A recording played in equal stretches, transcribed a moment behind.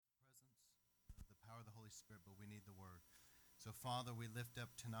Spirit, but we need the Word. So, Father, we lift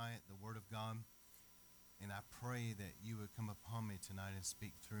up tonight the Word of God, and I pray that you would come upon me tonight and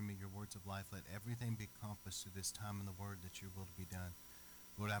speak through me your words of life. Let everything be accomplished through this time in the Word that your will to be done.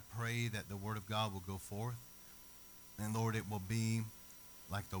 Lord, I pray that the Word of God will go forth, and Lord, it will be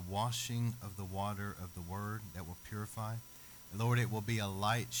like the washing of the water of the Word that will purify. Lord, it will be a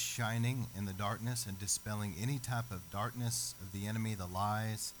light shining in the darkness and dispelling any type of darkness of the enemy, the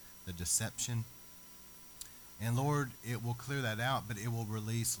lies, the deception. And Lord, it will clear that out, but it will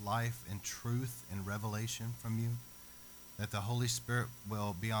release life and truth and revelation from you. That the Holy Spirit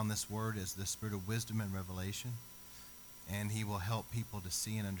will be on this word as the spirit of wisdom and revelation. And he will help people to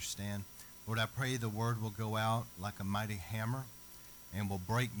see and understand. Lord, I pray the word will go out like a mighty hammer and will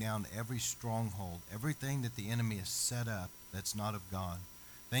break down every stronghold, everything that the enemy has set up that's not of God,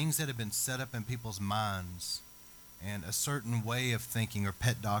 things that have been set up in people's minds, and a certain way of thinking or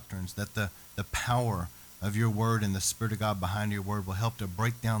pet doctrines, that the power of your word and the Spirit of God behind your word will help to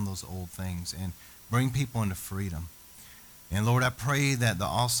break down those old things and bring people into freedom. And Lord, I pray that the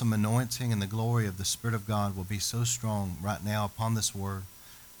awesome anointing and the glory of the Spirit of God will be so strong right now upon this word,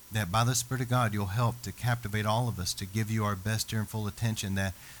 that by the Spirit of God you'll help to captivate all of us, to give you our best ear and full attention,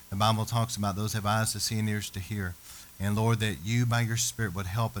 that the Bible talks about those have eyes to see and ears to hear. And Lord, that you by your Spirit would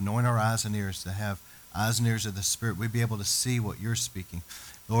help anoint our eyes and ears to have eyes and ears of the Spirit. We'd be able to see what you're speaking.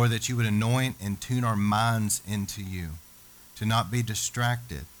 Lord, that you would anoint and tune our minds into you, to not be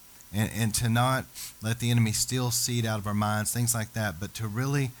distracted, and to not let the enemy steal seed out of our minds, things like that, but to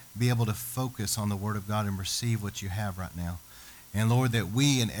really be able to focus on the Word of God and receive what you have right now. And Lord, that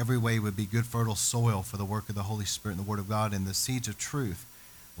we in every way would be good fertile soil for the work of the Holy Spirit and the Word of God, and the seeds of truth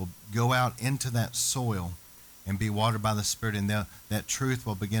will go out into that soil and be watered by the Spirit, and that truth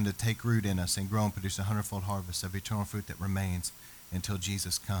will begin to take root in us and grow and produce a hundredfold harvest of eternal fruit that remains until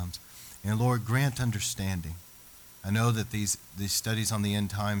Jesus comes. And Lord, grant understanding. I know that these studies on the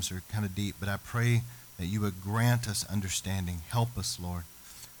end times are kind of deep, but I pray that you would grant us understanding. Help us, Lord,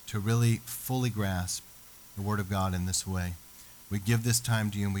 to really fully grasp the Word of God in this way. We give this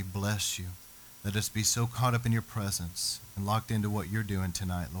time to you and we bless you. Let us be so caught up in your presence and locked into what you're doing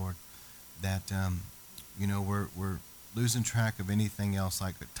tonight, Lord, that we're losing track of anything else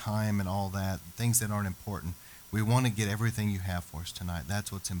like the time and all that, things that aren't important. We want to get everything you have for us tonight.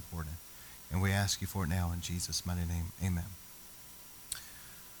 That's what's important. And we ask you for it now in Jesus' mighty name. Amen.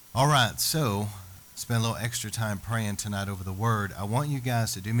 All right, so spend a little extra time praying tonight over the word. I want you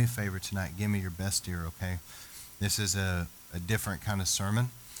guys to do me a favor tonight. Give me your best ear, okay? This is a different kind of sermon.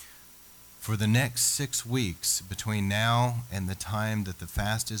 For the next 6 weeks, between now and the time that the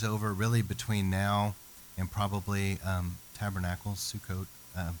fast is over, really between now and probably Tabernacles, Sukkot,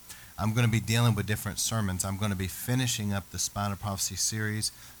 I'm going to be dealing with different sermons. I'm going to be finishing up the Spine of Prophecy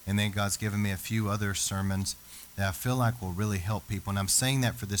series, and then God's given me a few other sermons that I feel like will really help people. And I'm saying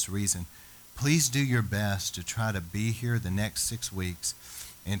that for this reason. Please do your best to try to be here the next 6 weeks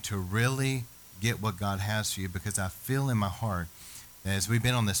and to really get what God has for you, because I feel in my heart that as we've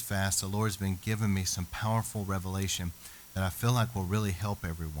been on this fast, the Lord's been giving me some powerful revelation that I feel like will really help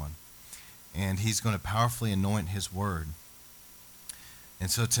everyone. And he's going to powerfully anoint his word. And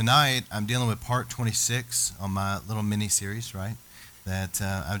so tonight, I'm dealing with part 26 on my little mini-series, right, that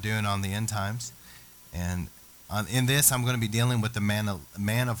I'm doing on the end times. And in this, I'm going to be dealing with the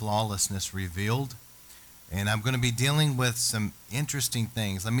man of lawlessness revealed. And I'm going to be dealing with some interesting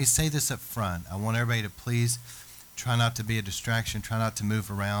things. Let me say this up front. I want everybody to please try not to be a distraction, try not to move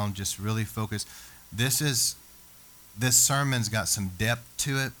around, just really focus. This sermon's got some depth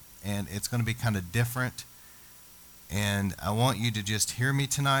to it, and it's going to be kind of different. And I want you to just hear me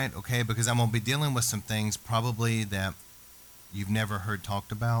tonight, okay? Because I'm going to be dealing with some things probably that you've never heard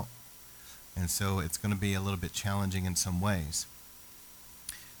talked about. And so it's going to be a little bit challenging in some ways.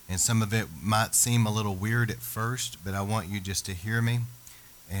 And some of it might seem a little weird at first, but I want you just to hear me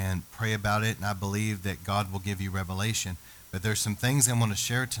and pray about it. And I believe that God will give you revelation. But there's some things I want to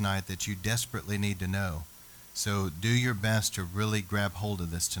share tonight that you desperately need to know. So do your best to really grab hold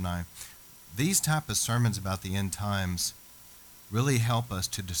of this tonight. These type of sermons about the end times really help us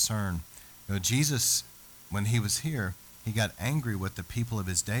to discern. Jesus, when he was here, he got angry with the people of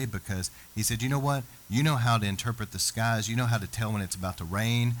his day because he said, you know what? You know how to interpret the skies. You know how to tell when it's about to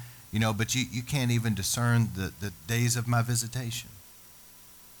rain, but you can't even discern the days of my visitation.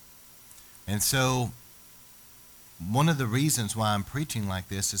 And so one of the reasons why I'm preaching like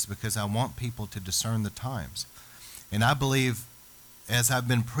this is because I want people to discern the times. And I believe, as I've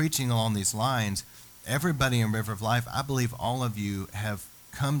been preaching along these lines, everybody in River of Life, I believe all of you have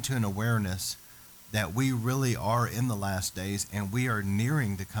come to an awareness that we really are in the last days and we are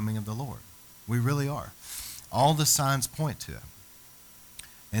nearing the coming of the Lord. We really are. All the signs point to it.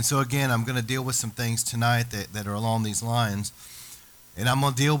 And so again, I'm going to deal with some things tonight that are along these lines. And I'm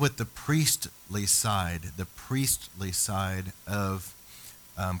going to deal with the priestly side of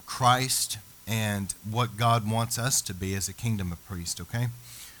Christ and what God wants us to be as a kingdom of priests, okay?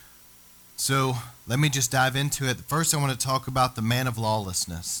 So let me just dive into it. First, I want to talk about the man of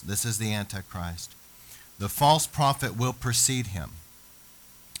lawlessness. This is the Antichrist. The false prophet will precede him.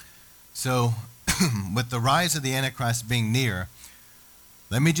 So with the rise of the Antichrist being near,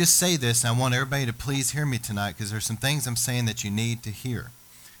 let me just say this. I want everybody to please hear me tonight because there's some things I'm saying that you need to hear.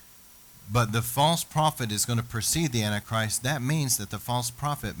 But the false prophet is going to precede the Antichrist. That means that the false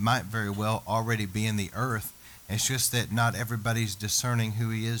prophet might very well already be in the earth. It's just that not everybody's discerning who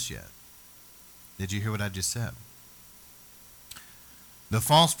he is yet. Did you hear what I just said? The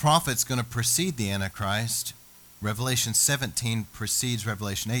false prophet's going to precede the Antichrist. Revelation 17 precedes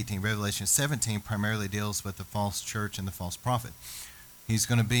Revelation 18. Revelation 17 primarily deals with the false church and the false prophet. He's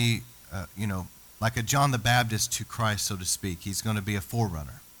going to be, like a John the Baptist to Christ, so to speak. He's going to be a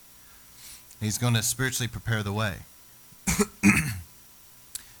forerunner. He's going to spiritually prepare the way.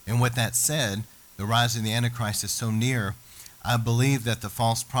 And with that said, the rise of the Antichrist is so near, I believe that the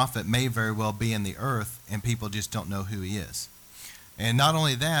false prophet may very well be in the earth and people just don't know who he is. And not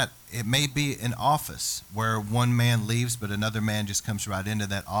only that, it may be an office where one man leaves but another man just comes right into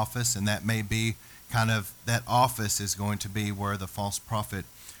that office, and that may be kind of, that office is going to be where the false prophet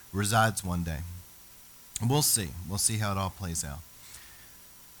resides one day. We'll see. We'll see how it all plays out.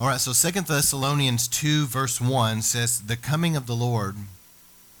 All right, so 2 Thessalonians 2 verse 1 says, the coming of the Lord,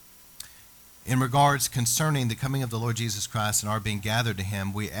 in regards concerning the coming of the Lord Jesus Christ and our being gathered to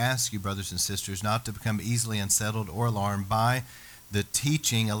him, we ask you, brothers and sisters, not to become easily unsettled or alarmed by the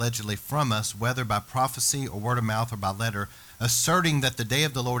teaching allegedly from us, whether by prophecy or word of mouth or by letter, asserting that the day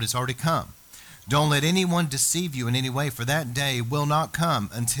of the Lord is already come. Don't let anyone deceive you in any way, for that day will not come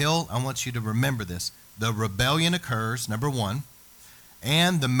until, I want you to remember this, the rebellion occurs, number one,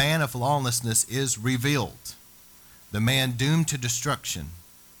 and the man of lawlessness is revealed, the man doomed to destruction.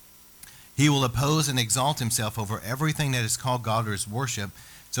 He will oppose and exalt himself over everything that is called God or is worship,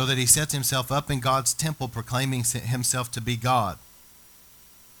 so that he sets himself up in God's temple, proclaiming himself to be God.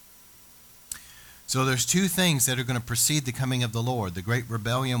 So there's two things that are going to precede the coming of the Lord. The great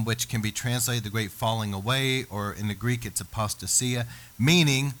rebellion, which can be translated the great falling away, or in the Greek it's apostasia,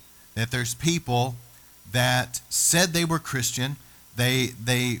 meaning that there's people that said they were Christian,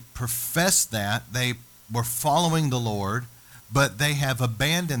 they professed that, they were following the Lord, but they have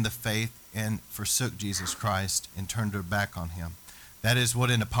abandoned the faith and forsook Jesus Christ and turned their back on him. That is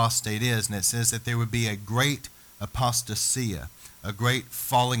what an apostate is, and it says that there would be a great apostasia, a great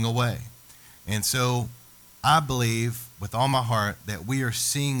falling away. And so I believe with all my heart that we are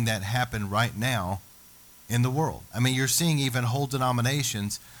seeing that happen right now in the world. I mean, you're seeing even whole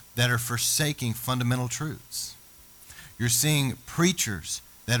denominations that are forsaking fundamental truths. You're seeing preachers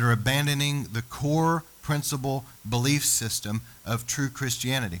that are abandoning the core principle belief system of true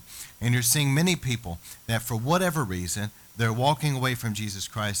Christianity. And you're seeing many people that for whatever reason, they're walking away from Jesus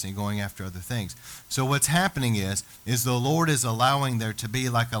Christ and going after other things. So what's happening is the Lord is allowing there to be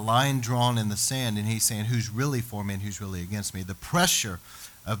like a line drawn in the sand, and he's saying who's really for me and who's really against me. The pressure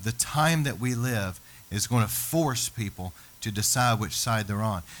of the time that we live is going to force people to decide which side they're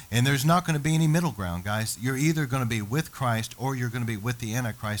on. And there's not going to be any middle ground, guys. You're either going to be with Christ or you're going to be with the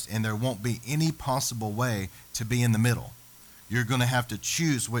Antichrist, and there won't be any possible way to be in the middle. You're going to have to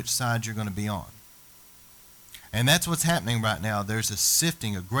choose which side you're going to be on. And that's what's happening right now. There's a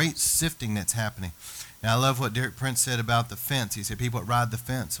sifting, a great sifting that's happening. Now, I love what Derek Prince said about the fence. He said people that ride the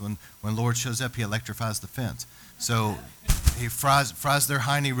fence, when Lord shows up, he electrifies the fence. So he fries their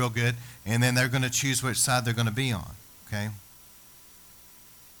hiney real good, and then they're going to choose which side they're going to be on. Okay?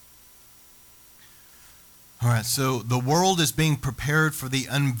 All right, so the world is being prepared for the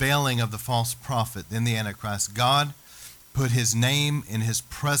unveiling of the false prophet, then the Antichrist. God put his name in his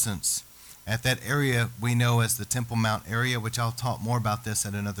presence at that area we know as the Temple Mount area, which I'll talk more about this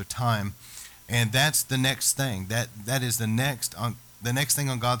at another time. And that's the next thing. That is the next thing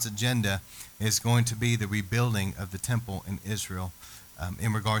on God's agenda is going to be the rebuilding of the temple in Israel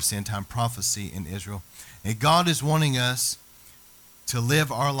in regards to end-time prophecy in Israel. And God is wanting us to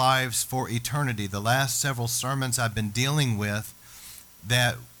live our lives for eternity. The last several sermons I've been dealing with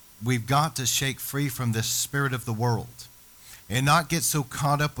that we've got to shake free from this spirit of the world and not get so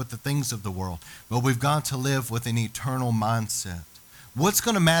caught up with the things of the world, but we've got to live with an eternal mindset. What's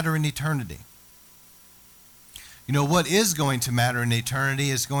going to matter in eternity? You know, what is going to matter in eternity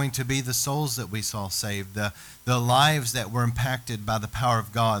is going to be the souls that we saw saved, the lives that were impacted by the power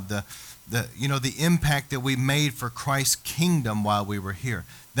of God, the impact that we made for Christ's kingdom while we were here.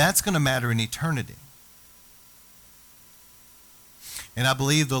 That's going to matter in eternity. And I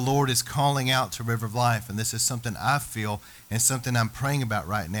believe the Lord is calling out to River of Life, and this is something I feel and something I'm praying about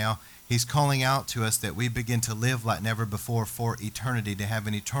right now. He's calling out to us that we begin to live like never before for eternity, to have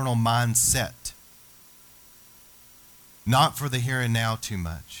an eternal mindset. Not for the here and now too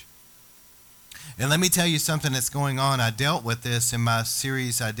much. And let me tell you something that's going on. I dealt with this in my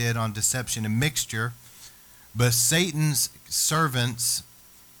series I did on deception and mixture. But Satan's servants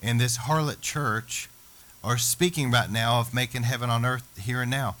in this harlot church are speaking right now of making heaven on earth here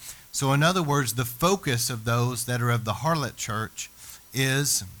and now. So in other words, the focus of those that are of the harlot church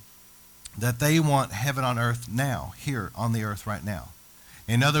is that they want heaven on earth now, here on the earth right now.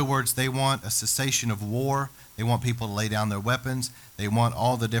 In other words, they want a cessation of war. They want people to lay down their weapons. They want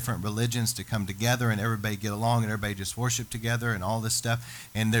all the different religions to come together and everybody get along and everybody just worship together and all this stuff.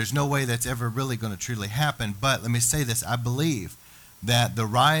 And there's no way that's ever really going to truly happen. But let me say this. I believe that the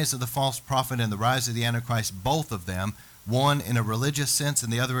rise of the false prophet and the rise of the Antichrist, both of them, one in a religious sense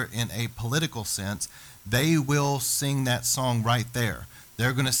and the other in a political sense, they will sing that song right there.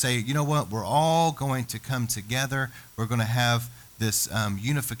 They're going to say, you know what, we're all going to come together. We're going to have this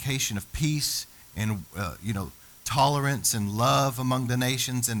unification of peace and, tolerance and love among the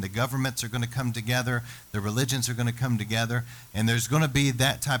nations, and the governments are going to come together. The religions are going to come together, and there's going to be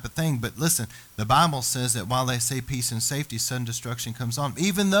that type of thing. But listen, the Bible says that while they say peace and safety, sudden destruction comes on.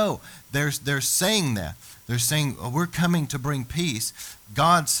 Even though they're saying that, they're saying, oh, we're coming to bring peace.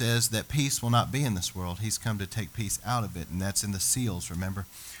 God says that peace will not be in this world. He's come to take peace out of it, and that's in the seals, remember?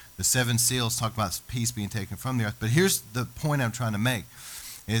 The 7 seals talk about peace being taken from the earth. But here's the point I'm trying to make,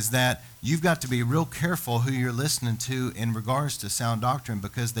 is that you've got to be real careful who you're listening to in regards to sound doctrine,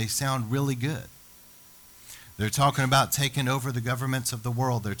 because they sound really good. They're talking about taking over the governments of the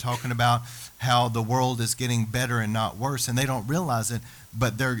world. They're talking about how the world is getting better and not worse, and they don't realize it,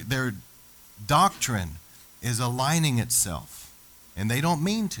 but their doctrine is aligning itself. And they don't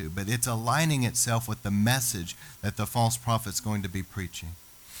mean to, but it's aligning itself with the message that the false prophet's going to be preaching.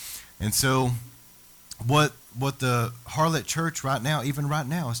 And so what the harlot church right now, even right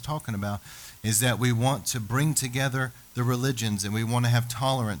now, is talking about is that we want to bring together the religions, and we want to have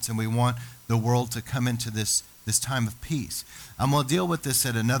tolerance, and we want the world to come into this time of peace. I'm going to deal with this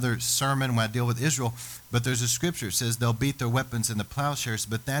at another sermon when I deal with Israel, but there's a scripture that says they'll beat their weapons into plowshares,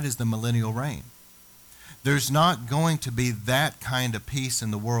 but that is the millennial reign. There's not going to be that kind of peace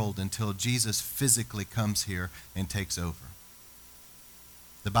in the world until Jesus physically comes here and takes over.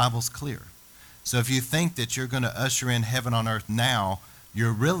 The Bible's clear. So if you think that you're going to usher in heaven on earth now,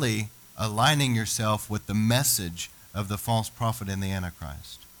 you're really aligning yourself with the message of the false prophet and the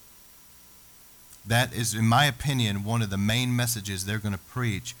Antichrist. That is, in my opinion, one of the main messages they're going to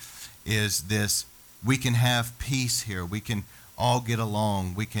preach is this: we can have peace here. We can all get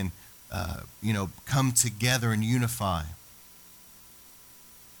along. We can, come together and unify.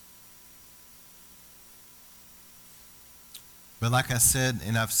 But like I said,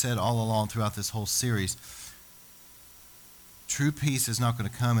 and I've said all along throughout this whole series, true peace is not going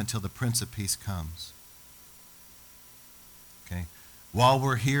to come until the Prince of Peace comes. Okay? While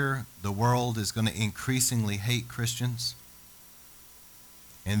we're here, the world is going to increasingly hate Christians.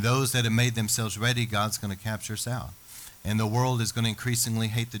 And those that have made themselves ready, God's going to capture us out. And the world is going to increasingly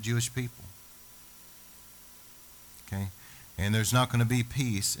hate the Jewish people. Okay? And there's not going to be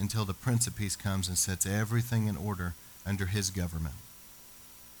peace until the Prince of Peace comes and sets everything in order under his government.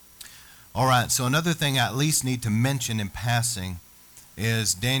 All right, so another thing I at least need to mention in passing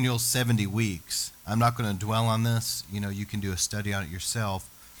is Daniel's 70 weeks. I'm not going to dwell on this. You can do a study on it yourself.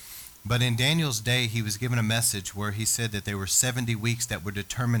 But in Daniel's day, he was given a message where he said that there were 70 weeks that were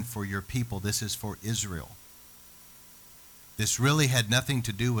determined for your people. This is for Israel. This really had nothing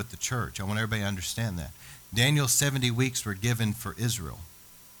to do with the church. I want everybody to understand that. Daniel's 70 weeks were given for Israel.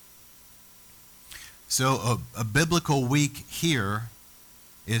 So a biblical week here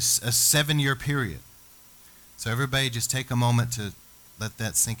is a 7-year period. So everybody just take a moment to let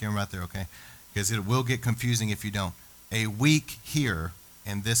that sink in right there, okay? Because it will get confusing if you don't. A week here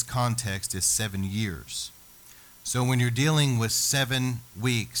in this context is 7 years. So when you're dealing with 7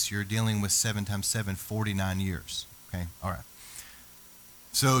 weeks, you're dealing with 7 times 7, 49 years. Okay, all right.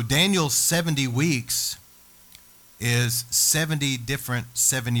 So Daniel's 70 weeks is 70 different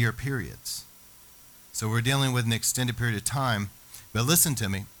 7-year periods. So we're dealing with an extended period of time. But listen to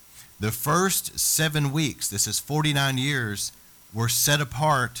me. The first 7 weeks, this is 49 years, were set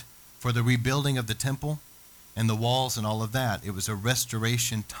apart for the rebuilding of the temple and the walls and all of that. It was a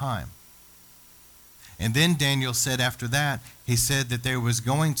restoration time. And then Daniel said after that, he said that there was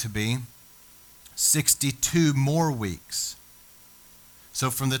going to be 62 more weeks.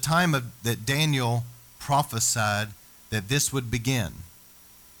 So from the time that Daniel prophesied that this would begin,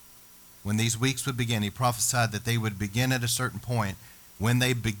 when these weeks would begin, he prophesied that they would begin at a certain point. When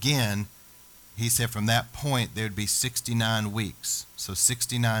they begin, he said from that point there would be 69 weeks. So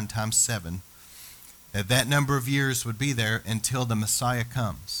 69 times 7. That number of years would be there until the Messiah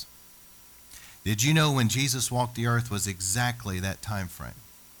comes. Did you know when Jesus walked the earth was exactly that time frame?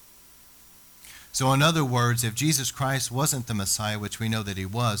 So in other words, if Jesus Christ wasn't the Messiah, which we know that he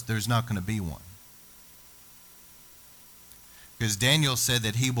was, there's not going to be one. Because Daniel said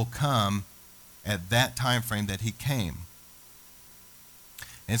that he will come at that time frame that he came.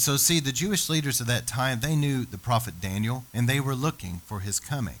 And so see, the Jewish leaders of that time, they knew the prophet Daniel, and they were looking for his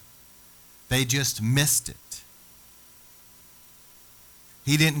coming. They just missed it.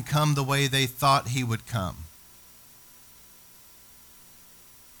 He didn't come the way they thought he would come.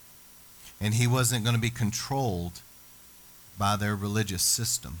 And he wasn't going to be controlled by their religious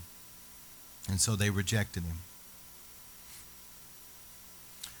system. And so they rejected him.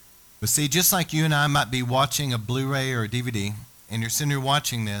 But see, just like you and I might be watching a Blu-ray or a DVD, and you're sitting here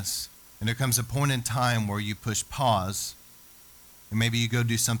watching this, and there comes a point in time where you push pause, and maybe you go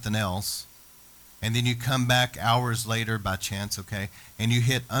do something else, and then you come back hours later by chance, okay, and you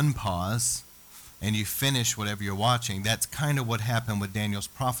hit unpause, and you finish whatever you're watching. That's kind of what happened with Daniel's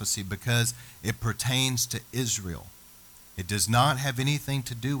prophecy, because it pertains to Israel. It does not have anything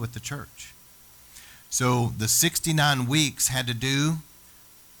to do with the church. So the 69 weeks had to do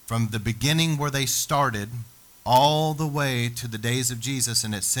from the beginning where they started all the way to the days of Jesus,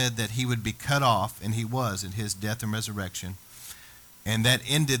 and it said that he would be cut off, and he was in his death and resurrection. And that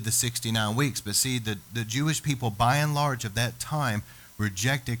ended the 69 weeks. But see, the Jewish people, by and large of that time,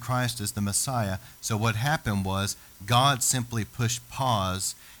 rejected Christ as the Messiah. So what happened was God simply pushed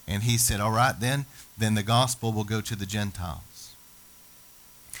pause, and he said, all right, then the gospel will go to the Gentiles.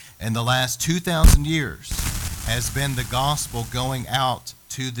 And the last 2,000 years has been the gospel going out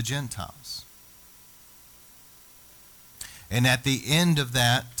to the Gentiles. And at the end of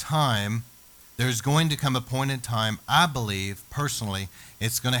that time, there's going to come a point in time, I believe, personally,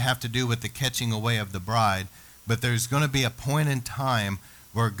 it's going to have to do with the catching away of the bride, but there's going to be a point in time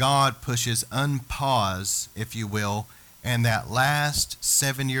where God pushes unpause, if you will, and that last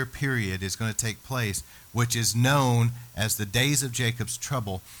 7-year period is going to take place, which is known as the days of Jacob's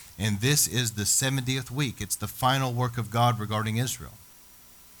trouble. And this is the 70th week. It's the final work of God regarding Israel.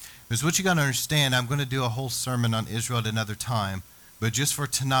 Because what you got to understand, I'm going to do a whole sermon on Israel at another time, but just for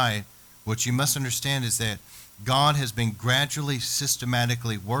tonight, what you must understand is that God has been gradually,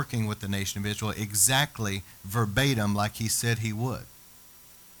 systematically working with the nation of Israel exactly verbatim like he said he would.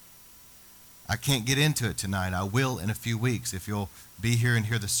 I can't get into it tonight. I will in a few weeks. If you'll be here and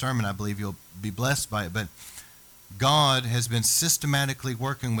hear the sermon, I believe you'll be blessed by it. But God has been systematically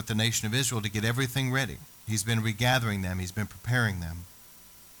working with the nation of Israel to get everything ready. He's been regathering them. He's been preparing them.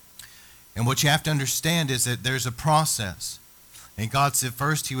 And what you have to understand is that there's a process. And God said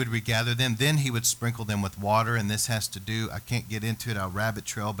first he would regather them, then he would sprinkle them with water, and this has to do, I can't get into it, I'll rabbit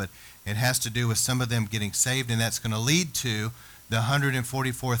trail, but it has to do with some of them getting saved, and that's going to lead to the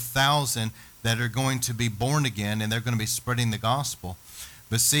 144,000 that are going to be born again, and they're going to be spreading the gospel.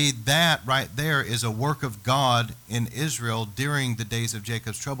 But see, that right there is a work of God in Israel during the days of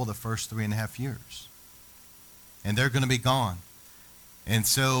Jacob's trouble, the first 3.5 years. And they're going to be gone. And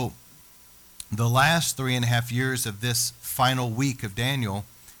so the last 3.5 years of this final week of Daniel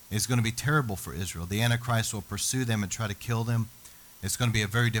is going to be terrible for Israel. The Antichrist will pursue them and try to kill them. It's going to be a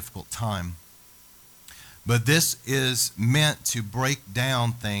very difficult time. But this is meant to break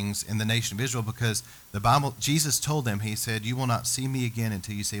down things in the nation of Israel, because the Bible, Jesus told them, he said, you will not see me again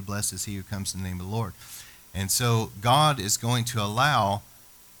until you say, blessed is he who comes in the name of the Lord. And so God is going to allow,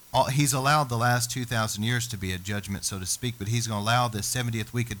 he's allowed the last 2,000 years to be a judgment, so to speak, but he's going to allow this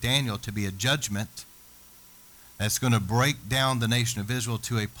 70th week of Daniel to be a judgment that's going to break down the nation of Israel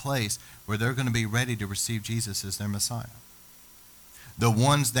to a place where they're going to be ready to receive Jesus as their Messiah. The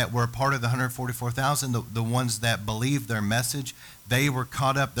ones that were part of the 144,000, the ones that believed their message, they were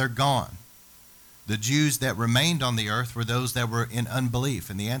caught up, they're gone. The Jews that remained on the earth were those that were in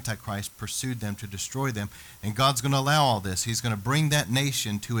unbelief, and the Antichrist pursued them to destroy them. And God's going to allow all this. He's going to bring that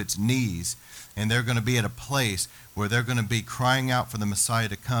nation to its knees, and they're going to be at a place where they're going to be crying out for the Messiah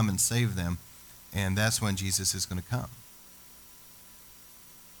to come and save them, and that's when Jesus is going to come.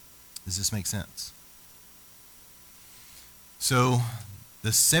 Does this make sense? So The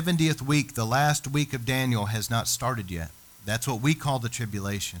 70th week, the last week of Daniel, has not started yet. That's what we call the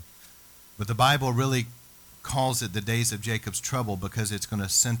tribulation. But the Bible really calls it the days of Jacob's trouble because it's going to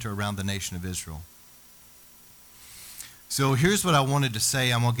center around the nation of Israel. So here's what I wanted to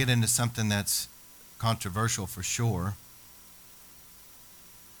say. I'm going to get into something that's controversial for sure.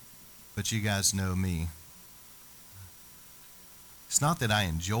 But you guys know me. It's not that I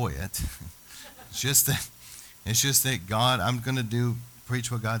enjoy it. It's just that God, I'm going to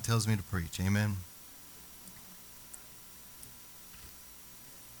preach what God tells me to preach. Amen.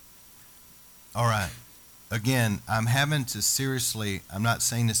 All right. Again, I'm having to seriously, I'm not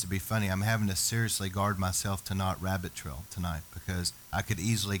saying this to be funny, I'm having to seriously guard myself to not rabbit trail tonight because I could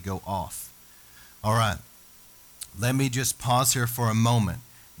easily go off. All right. Let me just pause here for a moment.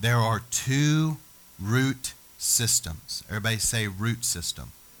 There are two root systems. Everybody say root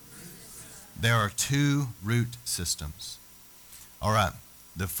system. There are two root systems. All right.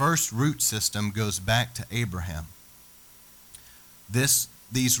 The first root system goes back to Abraham.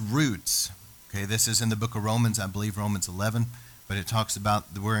 These roots, okay, this is in the book of Romans, I believe Romans 11, but it talks about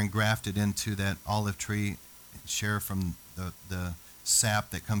we're engrafted into that olive tree, share from the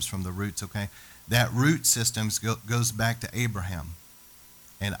sap that comes from the roots, okay? That root system goes back to Abraham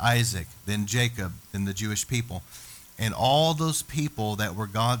and Isaac, then Jacob, then the Jewish people. And all those people that were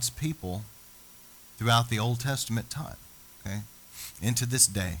God's people throughout the Old Testament time, okay, into this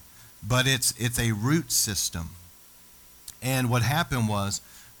day. But it's a root system. And what happened was,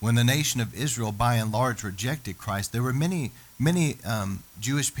 when the nation of Israel, by and large, rejected Christ, there were many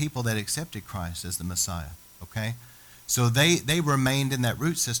Jewish people that accepted Christ as the Messiah, okay? So they remained in that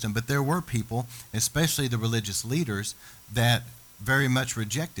root system, but there were people, especially the religious leaders, that very much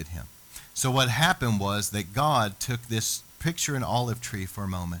rejected him. So what happened was that God took this picture an olive tree for a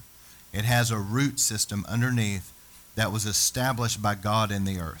moment. It has a root system underneath that was established by God in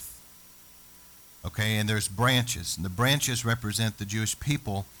the earth. Okay, and there's branches. And the branches represent the Jewish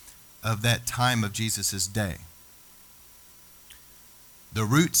people of that time of Jesus' day. The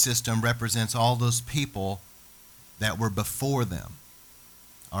root system represents all those people that were before them.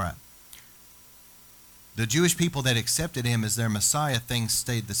 All right. The Jewish people that accepted him as their Messiah, things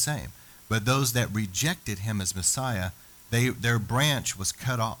stayed the same. But those that rejected him as Messiah, their branch was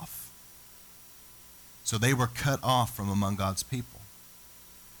cut off. So they were cut off from among God's people.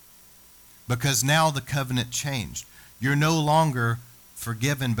 Because now the covenant changed. You're no longer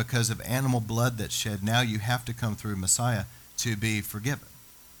forgiven because of animal blood that's shed. Now you have to come through Messiah to be forgiven,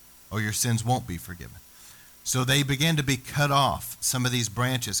 or your sins won't be forgiven. So they began to be cut off, some of these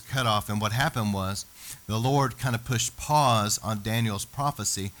branches cut off. And what happened was the Lord kind of pushed pause on Daniel's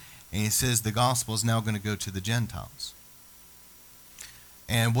prophecy, and he says the gospel is now going to go to the Gentiles.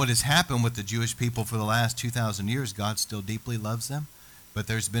 And what has happened with the Jewish people for the last 2,000 years, God still deeply loves them, but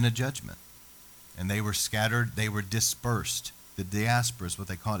there's been a judgment. And they were scattered, they were dispersed. The diaspora is what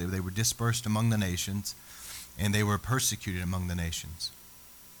they called it. They were dispersed among the nations, and they were persecuted among the nations.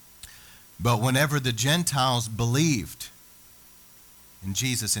 But whenever the Gentiles believed in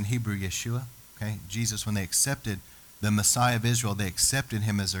Jesus, in Hebrew, Yeshua, okay, Jesus, when they accepted the Messiah of Israel, they accepted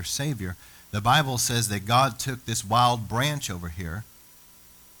him as their Savior. The Bible says that God took this wild branch over here,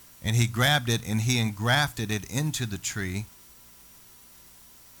 and he grabbed it and he engrafted it into the tree,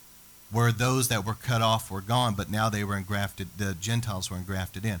 where those that were cut off were gone, but now they were engrafted, the Gentiles were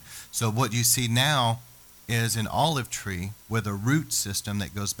engrafted in. So what you see now is an olive tree with a root system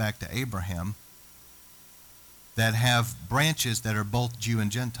that goes back to Abraham that have branches that are both Jew and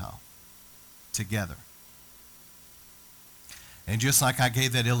Gentile together. And just like I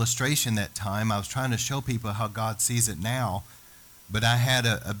gave that illustration that time, I was trying to show people how God sees it now, but I had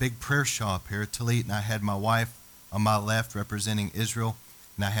a big prayer shawl up here, Talit, and I had my wife on my left representing Israel,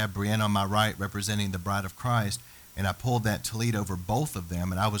 and I had Brianna on my right representing the bride of Christ, and I pulled that tallit over both of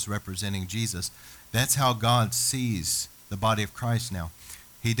them, and I was representing Jesus. That's how God sees the body of Christ now.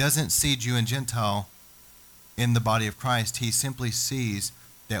 He doesn't see Jew and Gentile in the body of Christ. He simply sees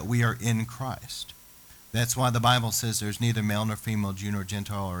that we are in Christ. That's why the Bible says there's neither male nor female, Jew nor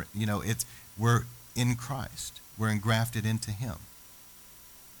Gentile, or, we're in Christ. We're engrafted into him.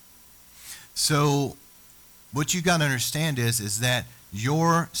 So what you got to understand is that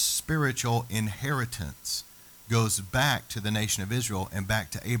your spiritual inheritance goes back to the nation of Israel and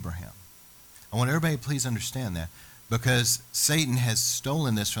back to Abraham. I want everybody to please understand that, because Satan has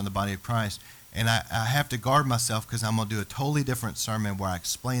stolen this from the body of Christ, and I have to guard myself because I'm going to do a totally different sermon where I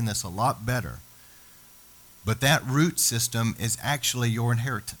explain this a lot better. But that root system is actually your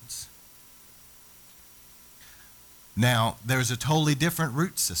inheritance. Now, there's a totally different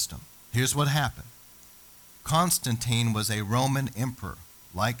root system. Here's what happened. Constantine was a Roman emperor.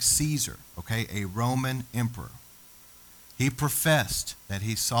 like Caesar, okay, a Roman emperor. He professed that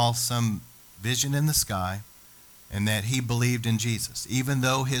he saw some vision in the sky and that he believed in Jesus. Even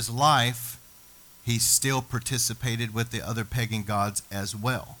though his life, he still participated with the other pagan gods as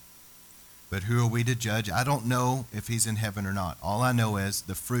well. But who are we to judge? I don't know if he's in heaven or not. All I know is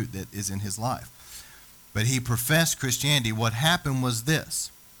the fruit that is in his life. But he professed Christianity. What happened was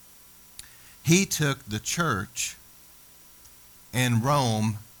this. He took the church and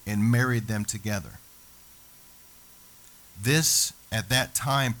Rome and married them together. This, at that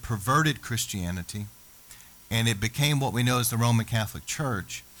time, perverted Christianity, and it became what we know as the Roman Catholic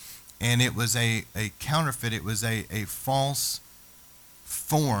Church. And it was a counterfeit. It was a false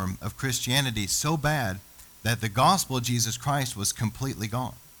form of Christianity so bad that the gospel of Jesus Christ was completely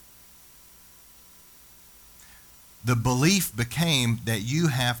gone. The belief became that you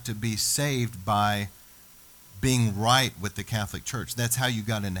have to be saved by being right with the Catholic Church. That's how you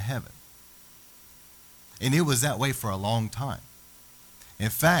got into heaven. And it was that way for a long time. In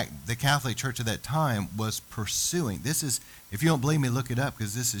fact, the Catholic Church at that time was pursuing, this is, if you don't believe me, look it up,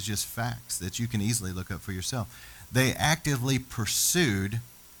 because this is just facts that you can easily look up for yourself. They actively pursued,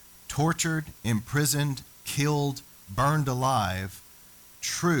 tortured, imprisoned, killed, burned alive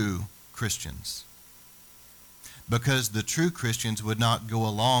true Christians. Because the true Christians would not go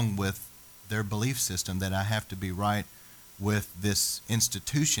along with their belief system that I have to be right with this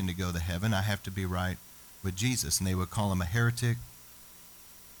institution to go to heaven. I have to be right with Jesus. And they would call him a heretic,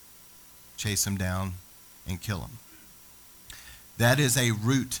 chase him down, and kill him. That is a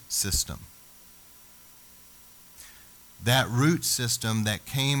root system. That root system that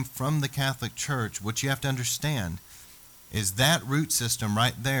came from the Catholic Church, what you have to understand is that root system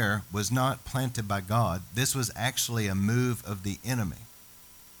right there was not planted by God. This was actually a move of the enemy.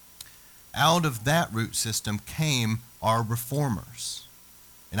 Out of that root system came our reformers.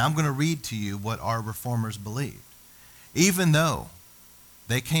 And I'm going to read to you what our reformers believed. Even though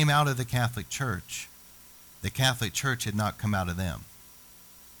they came out of the Catholic Church had not come out of them.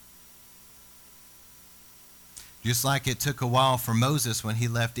 Just like it took a while for Moses when he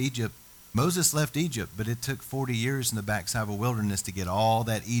left Egypt. Moses left Egypt, but it took 40 years in the backside of a wilderness to get all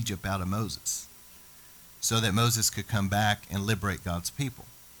that Egypt out of Moses so that Moses could come back and liberate God's people.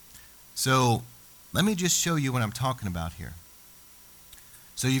 So let me just show you what I'm talking about here.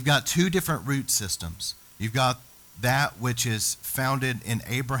 So you've got two different root systems. You've got that which is founded in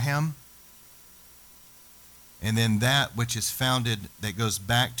Abraham, and then that which is founded that goes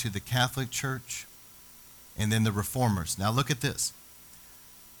back to the Catholic Church, and then the Reformers. Now look at this.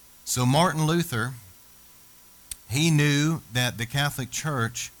 So Martin Luther, he knew that the Catholic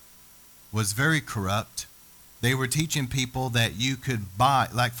Church was very corrupt. They were teaching people that you could buy,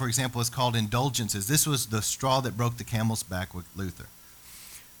 like for example, it's called indulgences. This was the straw that broke the camel's back with Luther.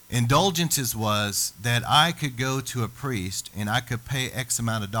 Indulgences was that I could go to a priest and I could pay X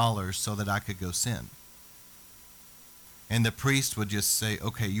amount of dollars so that I could go sin. And the priest would just say,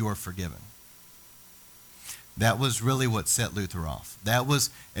 okay, you are forgiven. That was really what set Luther off. That was,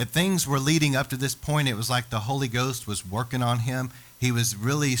 if things were leading up to this point, it was like the Holy Ghost was working on him. He was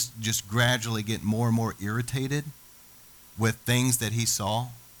really just gradually getting more and more irritated with things that he saw.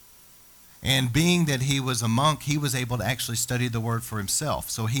 And being that he was a monk, he was able to actually study the word for himself.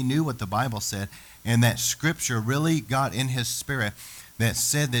 So he knew what the Bible said, and that scripture really got in his spirit that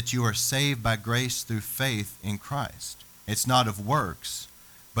said that you are saved by grace through faith in Christ. It's not of works,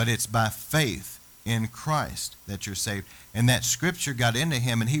 but it's by faith in Christ that you're saved. And that scripture got into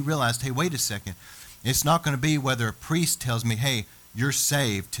him, and he realized, hey, wait a second. It's not going to be whether a priest tells me, hey, you're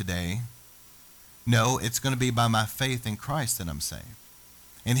saved today. No, it's going to be by my faith in Christ that I'm saved.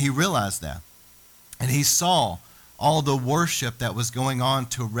 And he realized that. And he saw all the worship that was going on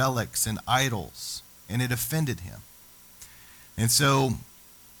to relics and idols, and it offended him. And so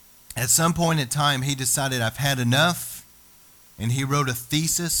at some point in time, he decided, I've had enough, and he wrote a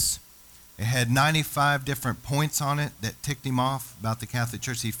thesis. It had 95 different points on it that ticked him off about the Catholic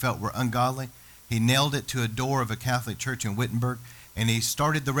Church he felt were ungodly. He nailed it to a door of a Catholic church in Wittenberg, and he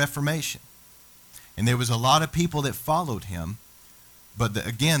started the Reformation. And there was a lot of people that followed him. But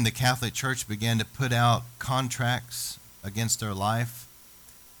again, the Catholic Church began to put out contracts against their life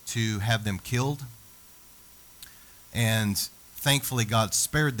to have them killed. And thankfully, God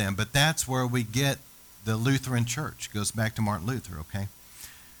spared them. But that's where we get the Lutheran Church. It goes back to Martin Luther, okay?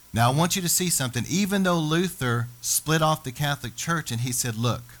 Now, I want you to see something. Even though Luther split off the Catholic Church and he said,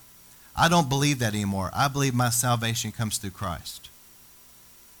 look, I don't believe that anymore. I believe my salvation comes through Christ.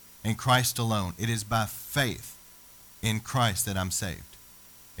 And Christ alone. It is by faith in Christ that I'm saved.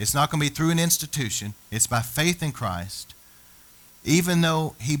 It's not going to be through an institution. It's by faith in Christ. even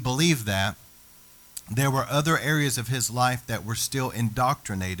though he believed that, there were other areas of his life that were still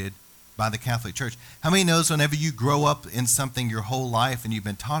indoctrinated by the Catholic Church. How many knows whenever you grow up in something your whole life and you've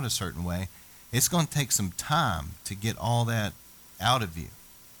been taught a certain way, it's going to take some time to get all that out of you?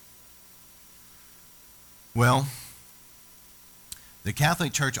 Well, the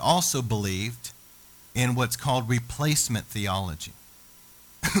Catholic Church also believed in what's called replacement theology.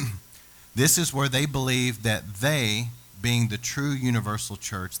 This is where they believe that they, being the true universal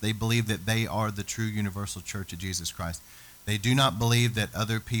church, they believe that they are the true universal church of Jesus Christ. They do not believe that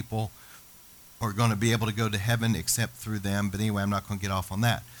other people are going to be able to go to heaven except through them. But anyway, I'm not going to get off on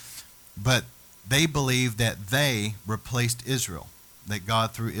that. But they believe that they replaced Israel, that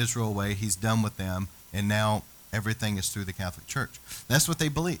God threw Israel away, he's done with them, and now everything is through the Catholic Church. That's what they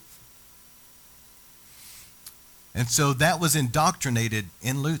believe. And so that was indoctrinated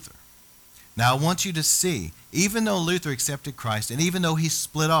in Luther. Now I want you to see, even though Luther accepted Christ, and even though he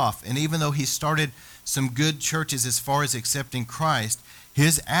split off, and even though he started some good churches as far as accepting Christ,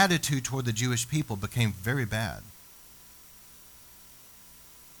 his attitude toward the Jewish people became very bad.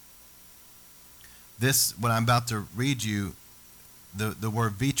 This, what I'm about to read you, the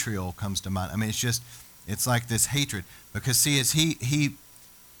word vitriol comes to mind. I mean, it's like this hatred. Because see, as he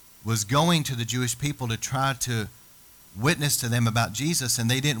was going to the Jewish people to try to witness to them about Jesus,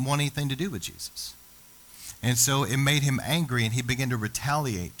 and they didn't want anything to do with Jesus. And so it made him angry, and he began to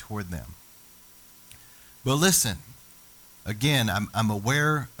retaliate toward them. But listen, again, I'm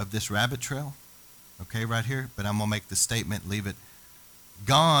aware of this rabbit trail, okay, right here, but I'm going to make the statement, leave it.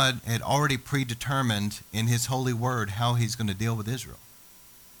 God had already predetermined in his holy word how he's going to deal with Israel.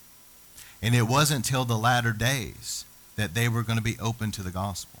 And it wasn't until the latter days that they were going to be open to the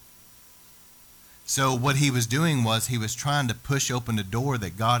gospel. So what he was doing was he was trying to push open a door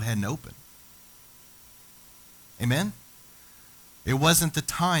that God hadn't opened. Amen? It wasn't the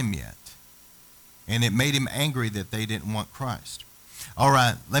time yet. And it made him angry that they didn't want Christ. All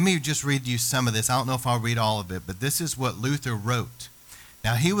right, let me just read you some of this. I don't know if I'll read all of it, but this is what Luther wrote.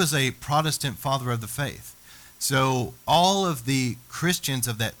 Now, he was a Protestant father of the faith. So all of the Christians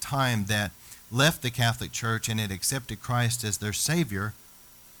of that time that left the Catholic Church and had accepted Christ as their Savior,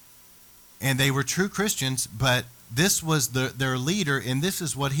 and they were true Christians, but this was their leader, and this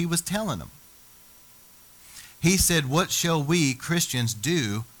is what he was telling them. He said, "What shall we Christians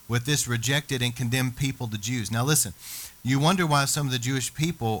do with this rejected and condemned people, the Jews?" Now listen, you wonder why some of the Jewish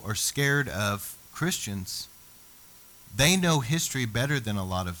people are scared of Christians. They know history better than a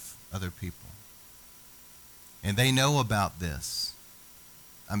lot of other people. And they know about this.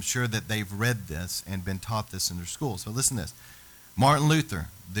 I'm sure that they've read this and been taught this in their school. So listen to this. Martin Luther,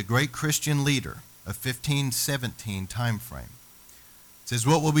 the great Christian leader of 1517 time frame, says,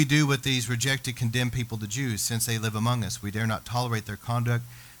 "What will we do with these rejected, condemned people, the Jews, since they live among us? We dare not tolerate their conduct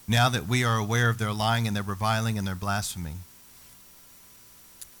now that we are aware of their lying and their reviling and their blaspheming.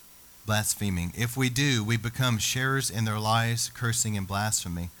 If we do, we become sharers in their lies, cursing, and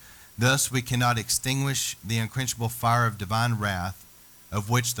blasphemy. Thus we cannot extinguish the unquenchable fire of divine wrath of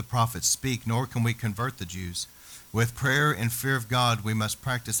which the prophets speak, nor can we convert the Jews. With prayer and fear of God, we must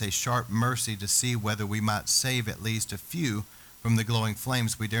practice a sharp mercy to see whether we might save at least a few from the glowing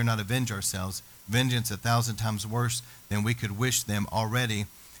flames. We dare not avenge ourselves. Vengeance 1,000 times worse than we could wish them already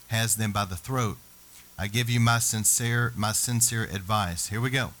has them by the throat. I give you my sincere advice." Here we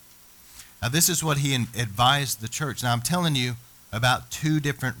go. Now this is what he advised the church. Now I'm telling you about two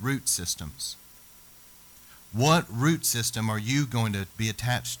different root systems. What root system are you going to be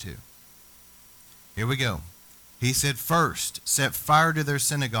attached to? Here we go. He said, "First, set fire to their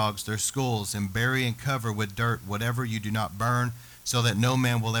synagogues, their schools, and bury and cover with dirt whatever you do not burn, so that no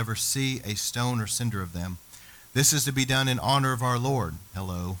man will ever see a stone or cinder of them. This is to be done in honor of our Lord,"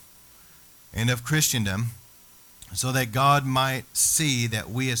 hello, "and of Christendom, so that God might see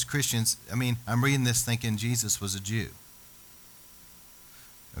that we as Christians," I mean, I'm reading this thinking Jesus was a Jew.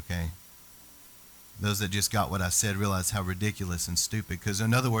 Okay. Those that just got what I said realize how ridiculous and stupid. Because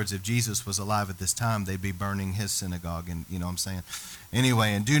in other words, if Jesus was alive at this time, they'd be burning his synagogue. And you know what I'm saying?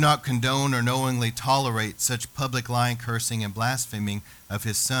 Anyway, "and do not condone or knowingly tolerate such public lying, cursing, and blaspheming of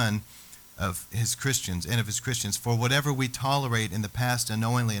his Son, of his Christians, and of his Christians. For whatever we tolerate in the past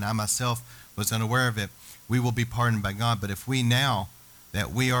unknowingly, and I myself was unaware of it, we will be pardoned by God. But if we now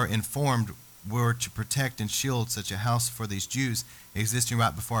that we are informed were to protect and shield such a house for these Jews, existing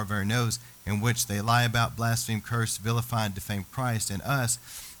right before our very nose, in which they lie about, blaspheme, curse, vilify, and defame Christ and us,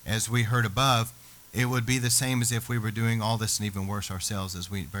 as we heard above, it would be the same as if we were doing all this and even worse ourselves, as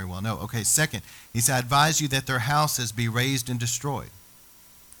we very well know." Okay, second, he said, "I advise you that their houses be razed and destroyed."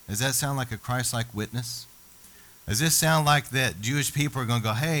 Does that sound like a Christ-like witness? Does this sound like that Jewish people are going to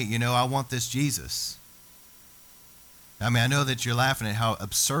go, hey, I want this Jesus? I mean, I know that you're laughing at how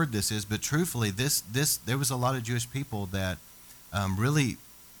absurd this is, but truthfully, there was a lot of Jewish people that really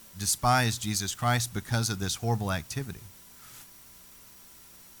despised Jesus Christ because of this horrible activity.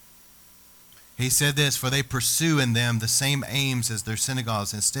 He said this, for they pursue in them the same aims as their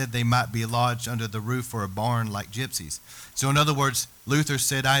synagogues. Instead, they might be lodged under the roof or a barn like gypsies. So in other words, Luther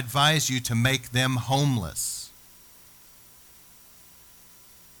said, I advise you to make them homeless.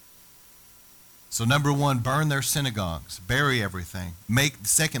 So number one, burn their synagogues, bury everything.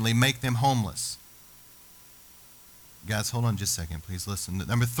 Secondly, make them homeless. Guys, hold on just a second, please listen.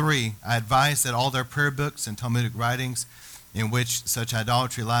 Number three, I advise that all their prayer books and Talmudic writings in which such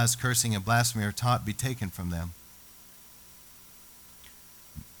idolatry, lies, cursing, and blasphemy are taught be taken from them.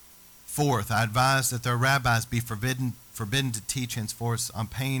 Fourth, I advise that their rabbis be forbidden to teach henceforth on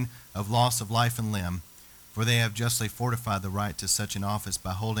pain of loss of life and limb, for they have justly fortified the right to such an office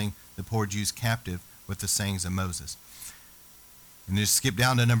by holding the poor Jews captive with the sayings of Moses. And just skip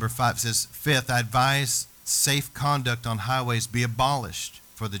down to number 5. It says, fifth, I advise safe conduct on highways be abolished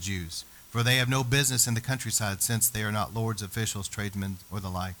for the Jews, for they have no business in the countryside, since they are not lords, officials, tradesmen, or the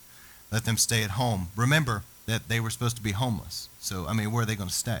like. Let them stay at home. Remember that they were supposed to be homeless. So, where are they going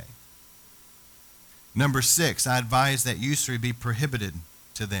to stay? Number 6, I advise that usury be prohibited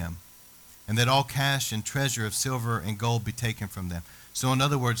to them, and that all cash and treasure of silver and gold be taken from them. So, in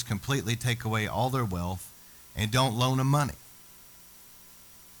other words, completely take away all their wealth and don't loan them money.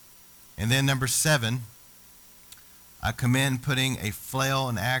 And then number 7, I commend putting a flail,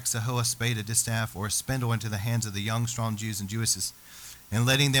 an axe, a hoe, a spade, a distaff, or a spindle into the hands of the young, strong Jews and Jewesses, and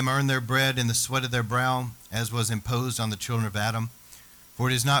letting them earn their bread in the sweat of their brow, as was imposed on the children of Adam. For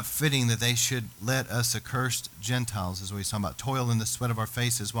it is not fitting that they should let us accursed Gentiles, as we talking about, toil in the sweat of our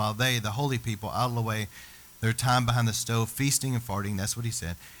faces, while they, the holy people, idle away their time behind the stove, feasting and farting. That's what he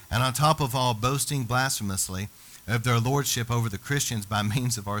said. And on top of all, boasting blasphemously of their lordship over the Christians by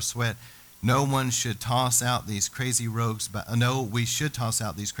means of our sweat. No one should toss out these crazy rogues. We should toss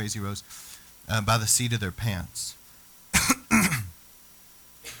out these crazy rogues by the seat of their pants.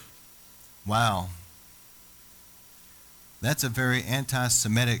 Wow. That's a very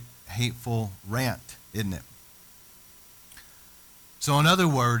anti-Semitic, hateful rant, isn't it? So in other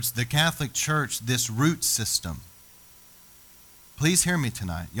words, the Catholic Church, this root system, please hear me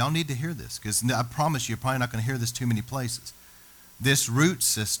tonight. Y'all need to hear this, because I promise you're probably not going to hear this too many places. This root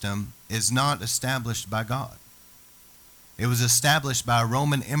system is not established by God. It was established by a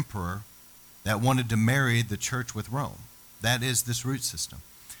Roman emperor that wanted to marry the church with Rome. That is this root system.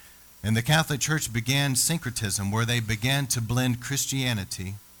 And the Catholic Church began syncretism, where they began to blend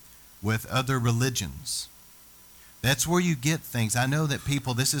Christianity with other religions. That's where you get things. I know that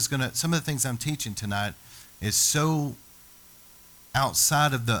people, some of the things I'm teaching tonight is so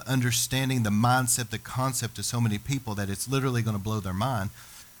outside of the understanding, the mindset, the concept of so many people that it's literally going to blow their mind.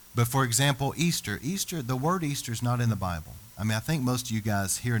 But for example, Easter, the word Easter is not in the Bible. I think most of you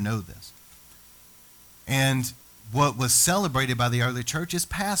guys here know this. And what was celebrated by the early church is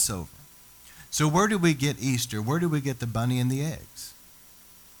Passover. So where do we get Easter? Where do we get the bunny and the eggs?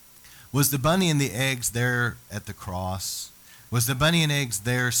 Was the bunny and the eggs there at the cross? Was the bunny and eggs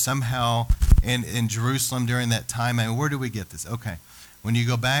there somehow in Jerusalem during that time? Where do we get this? Okay, when you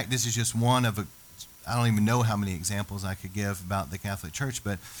go back, this is just one of I don't even know how many examples I could give about the Catholic Church,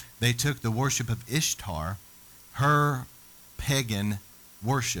 but they took the worship of Ishtar, her pagan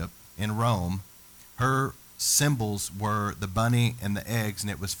worship in Rome. Her symbols were the bunny and the eggs, and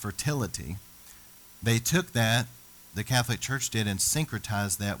it was fertility. They took that, the Catholic Church did, and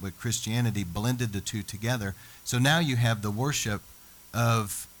syncretized that with Christianity, blended the two together. So now you have the worship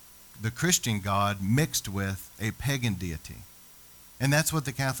of the Christian God mixed with a pagan deity. And that's what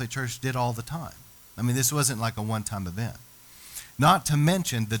the Catholic Church did all the time. This wasn't like a one-time event. Not to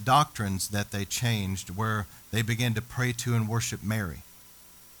mention the doctrines that they changed, where they began to pray to and worship Mary.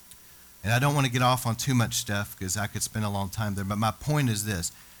 And I don't want to get off on too much stuff because I could spend a long time there, but my point is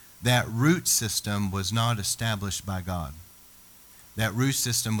this: that root system was not established by God. That root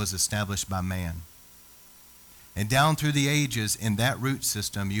system was established by man. And down through the ages, in that root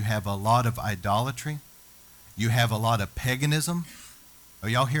system, you have a lot of idolatry. You have a lot of paganism. Are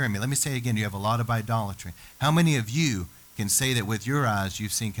y'all hearing me? Let me say it again. You have a lot of idolatry. How many of you can say that with your eyes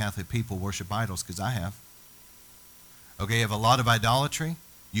you've seen Catholic people worship idols? Because I have. Okay, you have a lot of idolatry.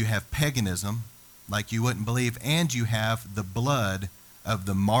 You have paganism, like you wouldn't believe. And you have the blood of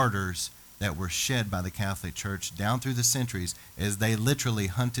the martyrs that were shed by the Catholic Church down through the centuries, as they literally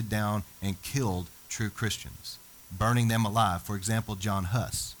hunted down and killed true Christians, burning them alive. For example, John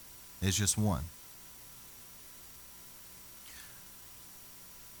Huss is just one.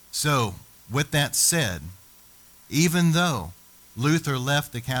 So, with that said, even though Luther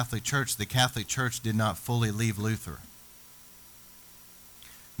left the Catholic Church did not fully leave Luther.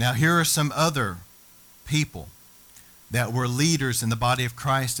 Now, here are some other people that were leaders in the body of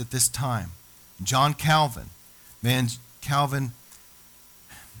Christ at this time. John Calvin. Man, Calvin,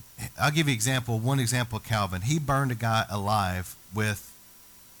 I'll give you one example of Calvin. He burned a guy alive with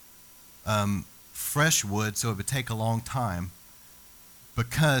fresh wood, so it would take a long time,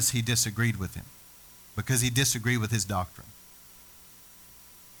 because he disagreed with him, because he disagreed with his doctrine.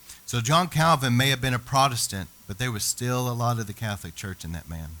 So John Calvin may have been a Protestant, but there was still a lot of the Catholic Church in that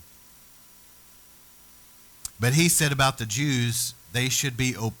man. But he said about the Jews, they should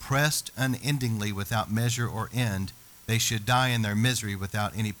be oppressed unendingly without measure or end. They should die in their misery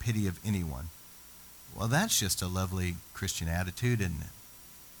without any pity of anyone. Well, that's just a lovely Christian attitude, isn't it?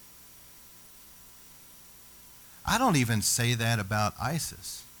 I don't even say that about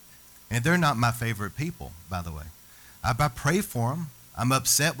ISIS. And they're not my favorite people, by the way. I pray for them. I'm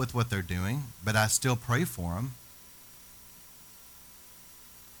upset with what they're doing, but I still pray for them.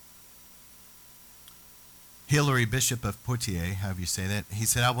 Hilary, Bishop of Poitiers, however you say that, he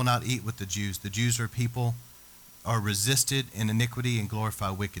said, I will not eat with the Jews. The Jews are people, are resisted in iniquity and glorify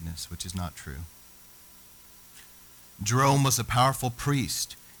wickedness, which is not true. Jerome was a powerful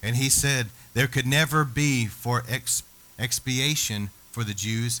priest, and he said, there could never be for expiation for the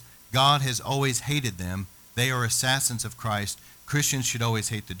Jews. God has always hated them. They are assassins of Christ. Christians should always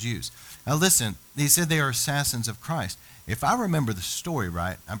hate the Jews. Now listen, he said they are assassins of Christ. If I remember the story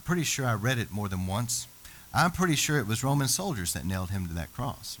right, I'm pretty sure I read it more than once. I'm pretty sure it was Roman soldiers that nailed him to that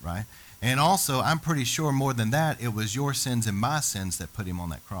cross, right? And also, I'm pretty sure more than that, it was your sins and my sins that put him on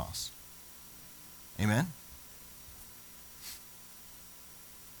that cross. Amen?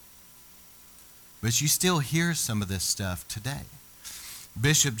 But you still hear some of this stuff today.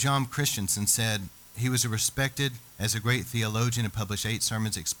 Bishop John Christensen said he was respected as a great theologian and published 8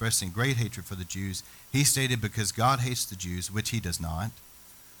 sermons expressing great hatred for the Jews. He stated, because God hates the Jews, which he does not,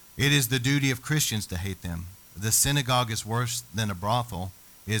 it is the duty of Christians to hate them. The synagogue is worse than a brothel,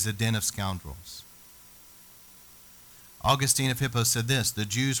 it is a den of scoundrels. Augustine of Hippo said this, the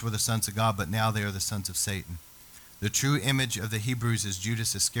Jews were the sons of God, but now they are the sons of Satan. The true image of the Hebrews is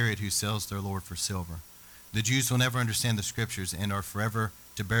Judas Iscariot, who sells their Lord for silver. The Jews will never understand the Scriptures and are forever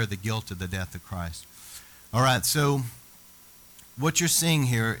to bear the guilt of the death of Christ. All right, so what you're seeing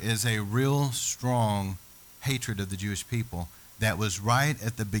here is a real strong hatred of the Jewish people that was right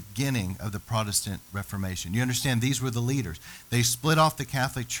at the beginning of the Protestant Reformation. You understand, these were the leaders. They split off the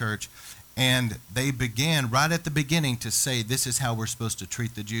Catholic Church, and they began right at the beginning to say, this is how we're supposed to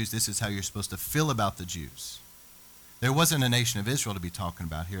treat the Jews. This is how you're supposed to feel about the Jews. There wasn't a nation of Israel to be talking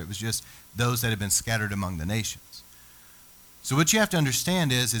about here. It was just those that had been scattered among the nations. So what you have to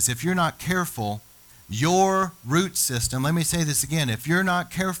understand is if you're not careful, your root system, let me say this again, if you're not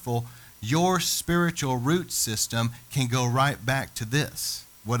careful, your spiritual root system can go right back to this,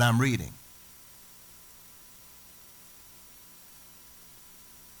 what I'm reading.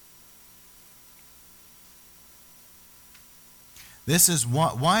 This is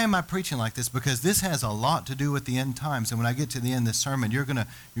why am I preaching like this? Because this has a lot to do with the end times. And when I get to the end of this sermon, you're gonna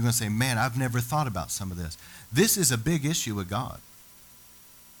say, man, I've never thought about some of this. This is a big issue with God.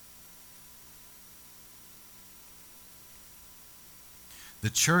 The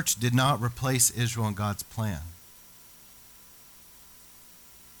church did not replace Israel in God's plan.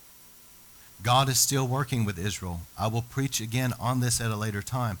 God is still working with Israel. I will preach again on this at a later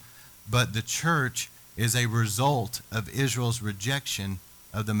time. But the church is a result of Israel's rejection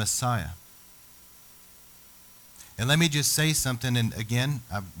of the Messiah. And let me just say something, and again,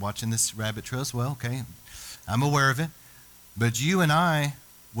 I'm watching this rabbit trail as well, okay? I'm aware of it. But you and I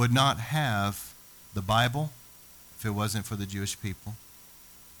would not have the Bible if it wasn't for the Jewish people.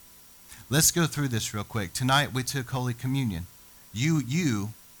 Let's go through this real quick. Tonight we took Holy Communion. You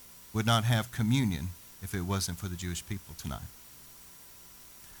would not have communion if it wasn't for the Jewish people tonight.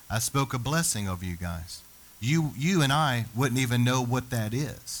 I spoke a blessing over you guys. You and I wouldn't even know what that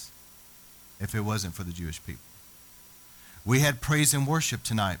is if it wasn't for the Jewish people. We had praise and worship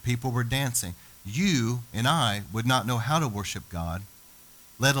tonight. People were dancing. You and I would not know how to worship God,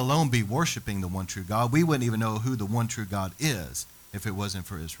 let alone be worshiping the one true God. We wouldn't even know who the one true God is if it wasn't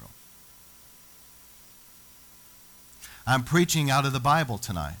for Israel. I'm preaching out of the Bible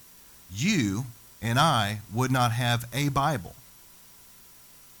tonight. You and I would not have a Bible,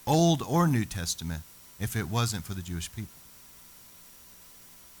 Old or New Testament, if it wasn't for the Jewish people.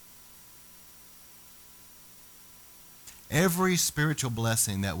 Every spiritual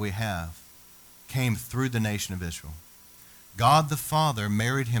blessing that we have came through the nation of Israel. God the Father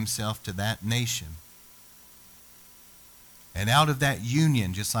married himself to that nation. And out of that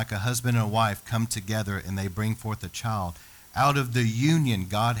union, just like a husband and a wife come together and they bring forth a child, out of the union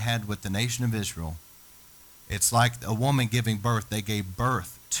God had with the nation of Israel, it's like a woman giving birth. They gave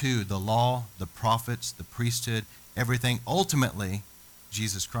birth to the law, the prophets, the priesthood, everything, ultimately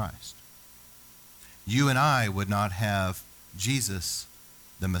Jesus Christ. You and I would not have Jesus,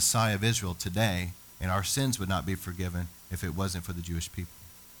 the Messiah of Israel, today, and our sins would not be forgiven if it wasn't for the Jewish people.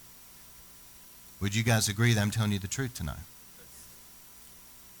 Would you guys agree that I'm telling you the truth tonight?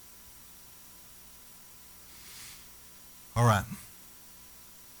 All right.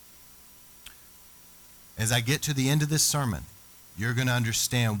 As I get to the end of this sermon, you're going to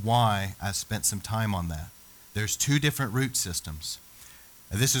understand why I spent some time on that. There's two different root systems.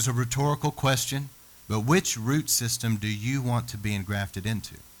 This is a rhetorical question, but which root system do you want to be engrafted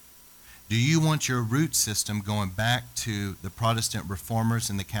into? Do you want your root system going back to the Protestant reformers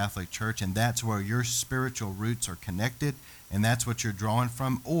in the Catholic Church, and that's where your spiritual roots are connected, and that's what you're drawing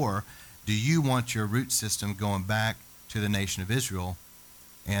from? Or do you want your root system going back to the nation of Israel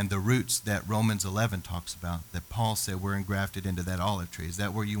and the roots that Romans 11 talks about, that Paul said we're engrafted into that olive tree? Is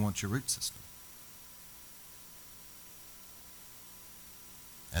that where you want your root system?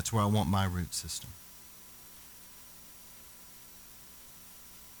 That's where I want my root system.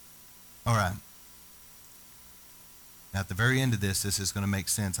 All right. Now, at the very end of this is going to make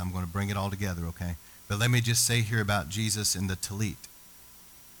sense. I'm going to bring it all together, okay? But let me just say here about Jesus and the Talit.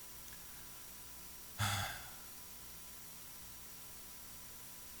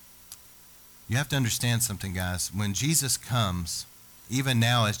 You have to understand something, guys. When Jesus comes, even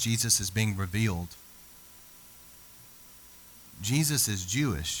now as Jesus is being revealed, Jesus is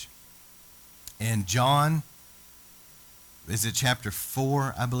Jewish. And John, is it chapter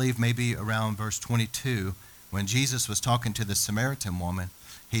 4, I believe, maybe around verse 22, when Jesus was talking to the Samaritan woman,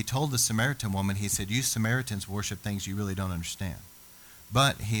 he told the Samaritan woman, he said, you Samaritans worship things you really don't understand.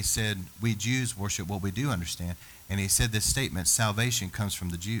 But he said, we Jews worship what we do understand. And he said this statement, salvation comes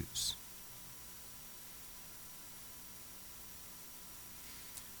from the Jews.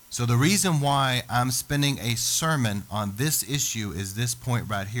 So the reason why I'm spending a sermon on this issue is this point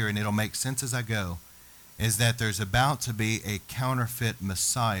right here, and it'll make sense as I go, is that there's about to be a counterfeit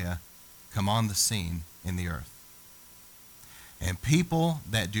Messiah come on the scene in the earth. And people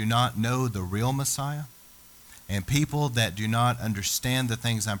that do not know the real Messiah, and people that do not understand the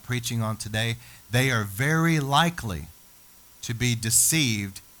things I'm preaching on today, they are very likely to be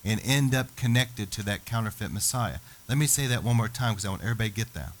deceived and end up connected to that counterfeit Messiah. Let me say that one more time because I want everybody to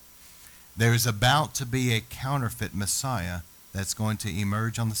get that. There's about to be a counterfeit Messiah that's going to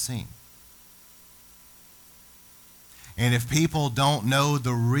emerge on the scene. And if people don't know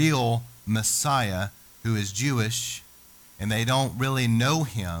the real Messiah, who is Jewish, and they don't really know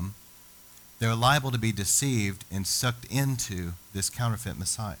him, they're liable to be deceived and sucked into this counterfeit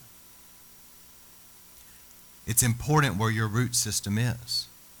Messiah. It's important where your root system is,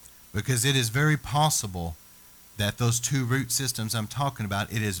 because it is very possible that those two root systems I'm talking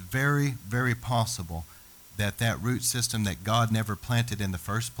about, it is very, very possible that that root system that God never planted in the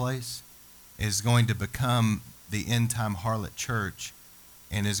first place is going to become the end-time harlot church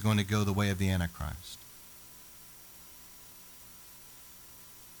and is going to go the way of the Antichrist.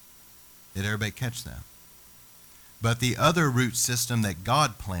 Did everybody catch that? But the other root system that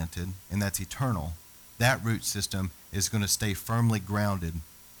God planted, and that's eternal, that root system is going to stay firmly grounded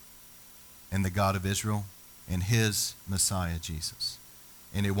in the God of Israel and his Messiah, Jesus.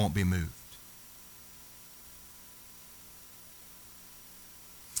 And it won't be moved.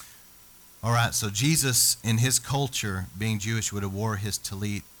 All right, so Jesus, in his culture, being Jewish, would have wore his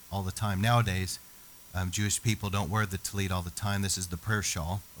talit all the time. Nowadays, Jewish people don't wear the talit all the time. This is the prayer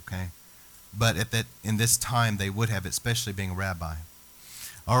shawl, okay? But in this time, they would have it, especially being a rabbi.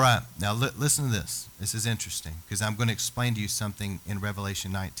 All right, now listen to this. This is interesting, because I'm going to explain to you something in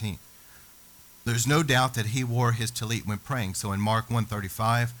Revelation 19. There's no doubt that he wore his talit when praying. So in Mark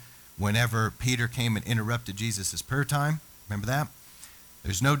 1:35, whenever Peter came and interrupted Jesus' prayer time, remember that?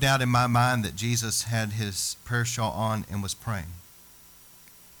 There's no doubt in my mind that Jesus had his prayer shawl on and was praying.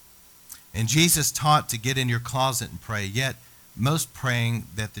 And Jesus taught to get in your closet and pray, yet most praying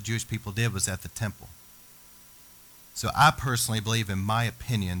that the Jewish people did was at the temple. So I personally believe, in my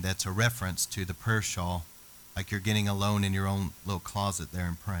opinion, that's a reference to the prayer shawl, like you're getting alone in your own little closet there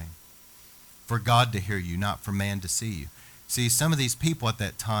and praying. For God to hear you, not for man to see you. See, some of these people at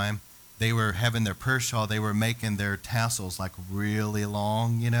that time, they were having their prayer shawl, they were making their tassels like really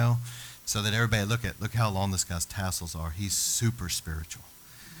long, you know, so that everybody, look how long this guy's tassels are. He's super spiritual.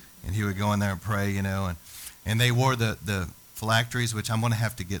 And he would go in there and pray, you know, and they wore the phylacteries, which I'm going to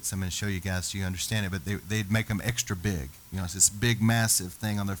have to get some and show you guys so you understand it, but they'd make them extra big. You know, it's this big, massive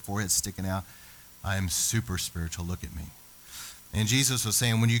thing on their forehead sticking out. I am super spiritual. Look at me. And Jesus was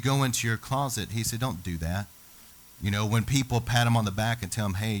saying, when you go into your closet, he said, don't do that. You know, when people pat him on the back and tell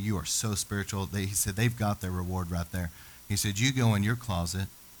him, hey, you are so spiritual, he said, they've got their reward right there. He said, you go in your closet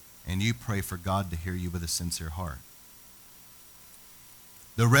and you pray for God to hear you with a sincere heart.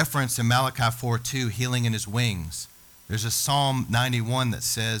 The reference in Malachi 4:2, healing in his wings. There's a Psalm 91 that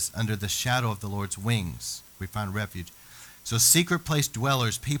says, under the shadow of the Lord's wings, we find refuge. So secret place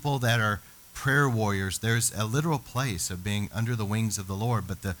dwellers, people that are prayer warriors, there's a literal place of being under the wings of the Lord,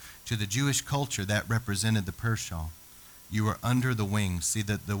 but to the Jewish culture, that represented the prayer shawl. You were under the wings. See,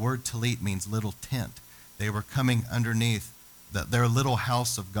 the word talit means little tent. They were coming underneath their little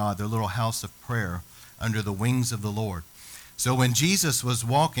house of God, their little house of prayer, under the wings of the Lord. So when Jesus was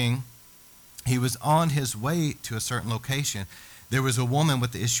walking, he was on his way to a certain location. There was a woman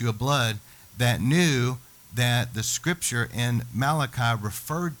with the issue of blood that knew that the scripture in Malachi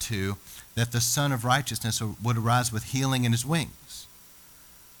referred to that the Son of Righteousness would arise with healing in his wings.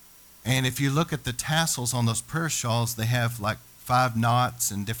 And if you look at the tassels on those prayer shawls, they have like 5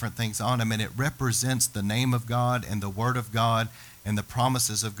 knots and different things on them, and it represents the name of God and the word of God and the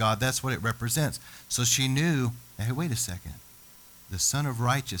promises of God. That's what it represents. So she knew, hey, wait a second. The Son of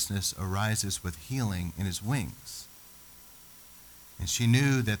Righteousness arises with healing in his wings. And she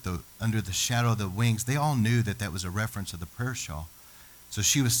knew that under the shadow of the wings, they all knew that was a reference to the prayer shawl. So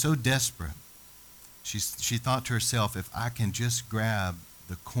she was so desperate. She thought to herself, if I can just grab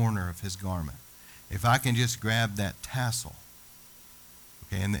the corner of his garment, if I can just grab that tassel,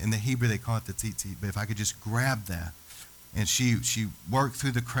 okay, in the Hebrew they call it the tzitzit, but if I could just grab that. And she worked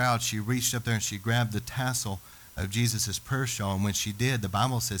through the crowd. She reached up there and she grabbed the tassel of Jesus' prayer shawl, and when she did, the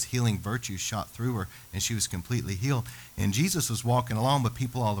Bible says healing virtue shot through her, and she was completely healed. And Jesus was walking along, but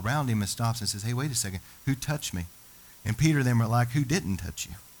people all around him, and stops and says, hey, wait a second, who touched me? And Peter and them were like, who didn't touch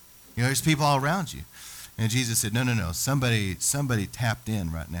you? You know, there's people all around you. And Jesus said, no, somebody tapped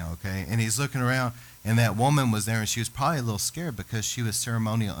in right now, okay? And he's looking around, and that woman was there, and she was probably a little scared because she was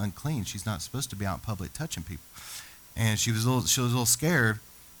ceremonial unclean. She's not supposed to be out in public touching people. And she was a little scared,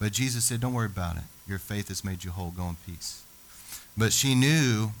 but Jesus said, don't worry about it. Your faith has made you whole. Go in peace. But she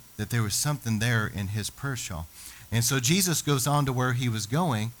knew that there was something there in his prayer shawl. And so Jesus goes on to where he was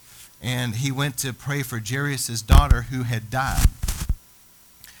going, and he went to pray for Jairus' daughter who had died.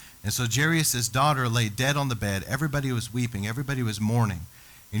 And so Jairus' daughter lay dead on the bed. Everybody was weeping. Everybody was mourning.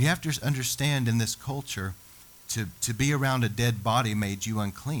 And you have to understand, in this culture, to be around a dead body made you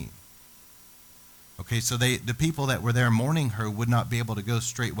unclean. Okay, so the people that were there mourning her would not be able to go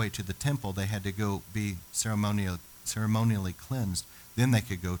straightway to the temple. They had to go be ceremonially cleansed. Then they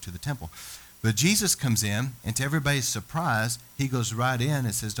could go to the temple. But Jesus comes in, and to everybody's surprise, he goes right in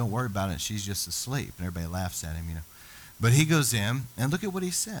and says, don't worry about it. She's just asleep. And everybody laughs at him, you know. But he goes in, and look at what he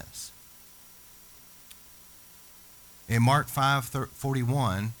says. In Mark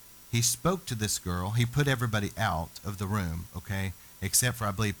 5:41, he spoke to this girl. He put everybody out of the room, okay? Except for,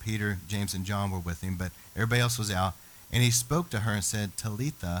 I believe, Peter, James, and John were with him, but everybody else was out. And he spoke to her and said,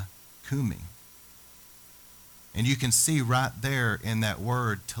 Talitha kumi. And you can see right there in that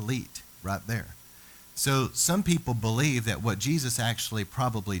word, talit, right there. So some people believe that what Jesus actually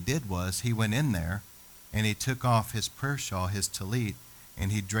probably did was he went in there and he took off his prayer shawl, his talit,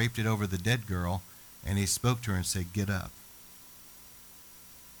 and he draped it over the dead girl, and he spoke to her and said, get up.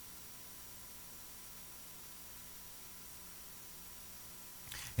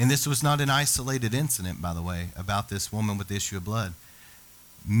 And this was not an isolated incident, by the way, about this woman with the issue of blood.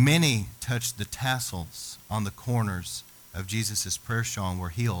 Many touched the tassels on the corners of Jesus' prayer shawl and were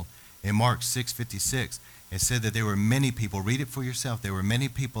healed. In Mark 6:56, it said that there were many people. Read it for yourself. There were many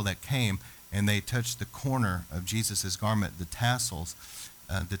people that came, and they touched the corner of Jesus' garment, the tassels,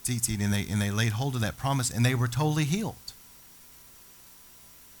 the tzitzit, and they laid hold of that promise, and they were totally healed.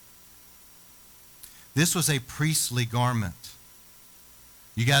 This was a priestly garment.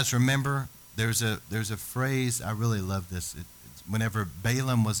 You guys remember, there's a phrase, I really love this. Whenever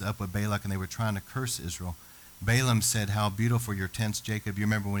Balaam was up with Balak and they were trying to curse Israel, Balaam said, how beautiful your tents, Jacob. You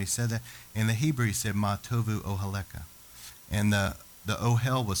remember when he said that? In the Hebrew, he said, Ma tovu ohaleka. And the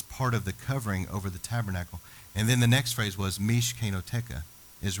ohel was part of the covering over the tabernacle. And then the next phrase was mishkenoteka,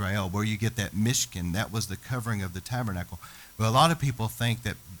 Israel, where you get that mishkan. That was the covering of the tabernacle. But a lot of people think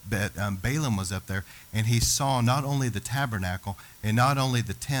that Balaam was up there, and he saw not only the tabernacle and not only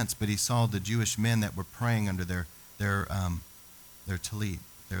the tents, but he saw the Jewish men that were praying under their talit,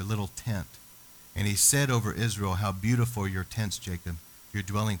 their little tent. And he said over Israel, how beautiful your tents, Jacob, your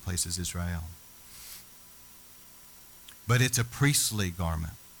dwelling places, Israel. but it's a priestly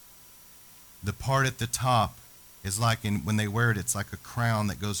garment. The part at the top is like, when they wear it, it's like a crown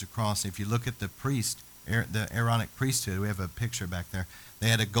that goes across. If you look at the priest, the Aaronic priesthood, we have a picture back there. They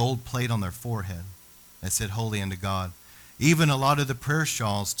had a gold plate on their forehead that said, "Holy unto God." Even a lot of the prayer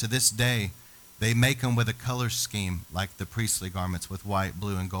shawls to this day, they make them with a color scheme like the priestly garments, with white,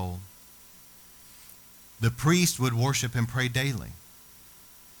 blue, and gold. The priest would worship and pray daily.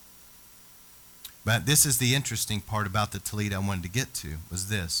 But this is the interesting part about the tallit I wanted to get to, was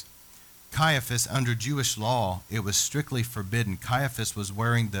this. Caiaphas, under Jewish law, it was strictly forbidden. Caiaphas was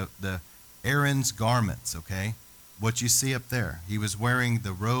wearing the Aaron's garments, okay? What you see up there. He was wearing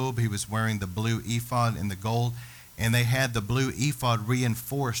the robe, he was wearing the blue ephod and the gold, and they had the blue ephod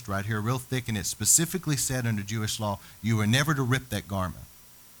reinforced right here real thick, and it specifically said under Jewish law, you were never to rip that garment.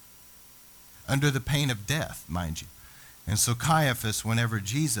 Under the pain of death, mind you. And so Caiaphas, whenever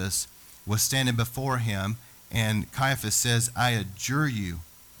Jesus was standing before him, and Caiaphas says, "I adjure you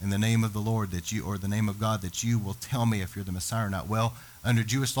in the name of the Lord that you, or the name of God, that you will tell me if you're the Messiah or not." Well, under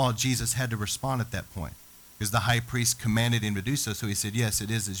Jewish law, Jesus had to respond at that point, because the high priest commanded him to do so. So he said, "Yes, it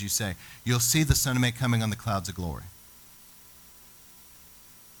is as you say. You'll see the Son of Man coming on the clouds of glory."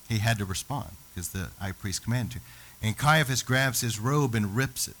 He had to respond because the high priest commanded to. And Caiaphas grabs his robe and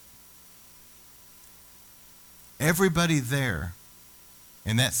rips it. Everybody there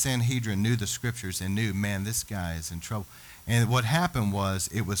in that Sanhedrin knew the scriptures and knew, man, this guy is in trouble. And what happened was,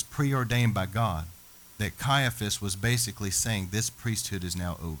 it was preordained by God that Caiaphas was basically saying, this priesthood is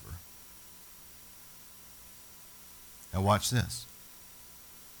now over. Now watch this.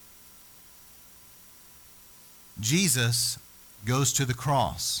 Jesus goes to the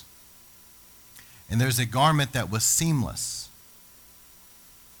cross, and there's a garment that was seamless.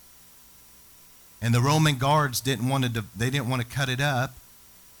 And the Roman guards didn't want to cut it up,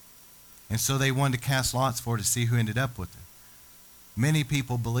 and so they wanted to cast lots for it to see who ended up with it. Many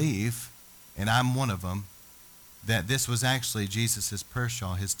people believe, and I'm one of them, that this was actually Jesus' prayer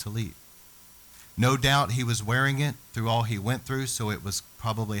shawl, his tallit. No doubt he was wearing it through all he went through, so it was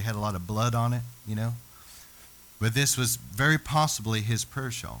probably had a lot of blood on it, you know. But this was very possibly his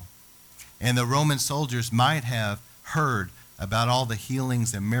prayer shawl. And the Roman soldiers might have heard about all the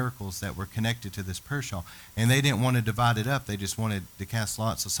healings and miracles that were connected to this prayer shawl, and they didn't want to divide it up. They just wanted to cast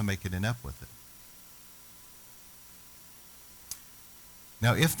lots so somebody could end up with it.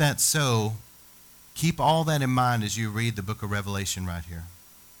 Now, if that's so, keep all that in mind as you read the book of Revelation right here.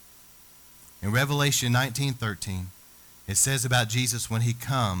 In Revelation 19:13, it says about Jesus when he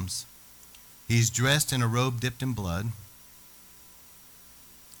comes, he's dressed in a robe dipped in blood.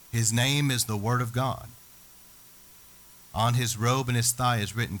 His name is the Word of God. On his robe and his thigh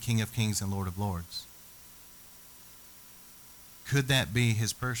is written King of Kings and Lord of Lords. Could that be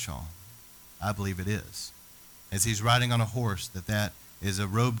his prayer shawl? I believe it is. As he's riding on a horse, that is a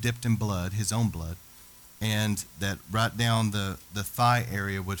robe dipped in blood, his own blood, and that right down the thigh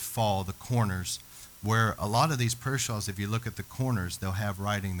area would fall, the corners, where a lot of these prayer shawls, if you look at the corners, they'll have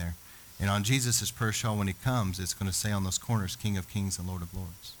writing there. And on Jesus' prayer shawl, when he comes, it's going to say on those corners, King of Kings and Lord of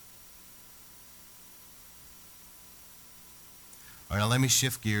Lords. All right, now let me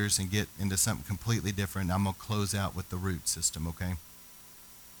shift gears and get into something completely different. I'm going to close out with the root system, okay?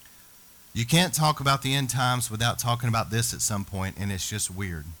 You can't talk about the end times without talking about this at some point, and it's just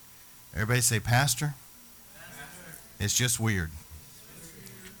weird. Everybody say, Pastor? It's just weird.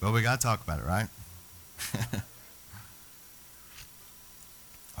 Well, we got to talk about it, right?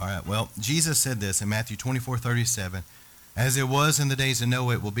 All right, well, Jesus said this in Matthew 24:37, as it was in the days of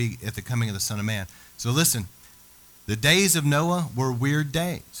Noah, it will be at the coming of the Son of Man. So listen, the days of Noah were weird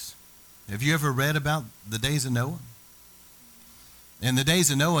days. Have you ever read about the days of Noah? In the days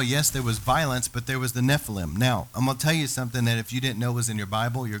of Noah, yes, there was violence, but there was the Nephilim. Now, I'm going to tell you something that if you didn't know was in your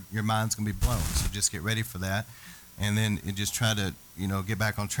Bible, your mind's going to be blown. So just get ready for that. And then just try to, get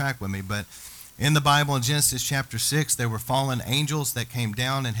back on track with me. But in the Bible, in Genesis chapter 6, there were fallen angels that came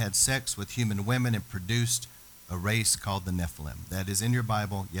down and had sex with human women and produced a race called the Nephilim. That is in your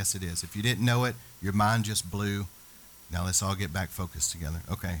Bible. Yes, it is. If you didn't know it, your mind just blew. Now let's all get back focused together.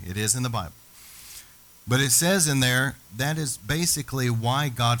 Okay, it is in the Bible. But it says in there, that is basically why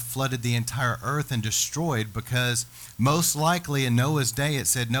God flooded the entire earth and destroyed, because most likely in Noah's day, it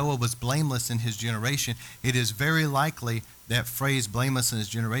said Noah was blameless in his generation. It is very likely that phrase, blameless in his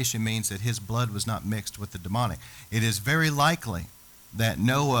generation, means that his blood was not mixed with the demonic. It is very likely that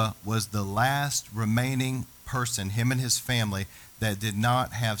Noah was the last remaining person, him and his family, that did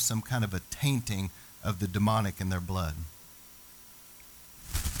not have some kind of a tainting of the demonic in their blood.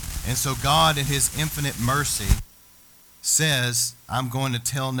 And so God, in his infinite mercy, says, I'm going to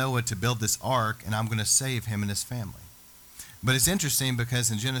tell Noah to build this ark, and I'm going to save him and his family. But it's interesting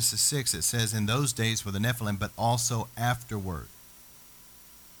because in Genesis 6 it says, in those days were the Nephilim, but also afterward.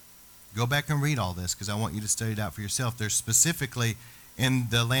 Go back and read all this because I want you to study it out for yourself. There's specifically in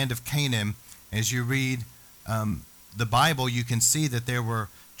the land of Canaan, as you read the Bible, you can see that there were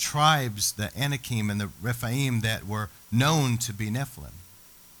tribes, the Anakim and the Rephaim, that were known to be Nephilim.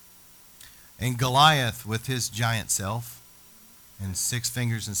 And Goliath, with his giant self and 6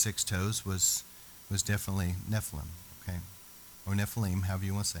 fingers and 6 toes, was definitely Nephilim, okay? Or Nephilim, however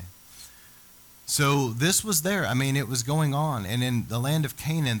you want to say. So this was there. I mean, it was going on. And in the land of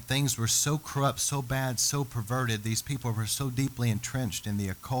Canaan, things were so corrupt, so bad, so perverted. These people were so deeply entrenched in the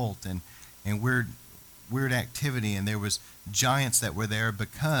occult and weird activity. And there was giants that were there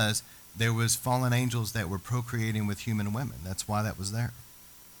because there was fallen angels that were procreating with human women. That's why that was there.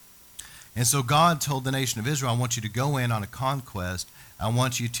 And so God told the nation of Israel, I want you to go in on a conquest. I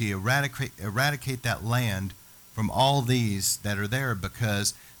want you to eradicate that land from all these that are there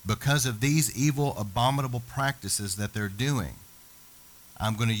because of these evil, abominable practices that they're doing.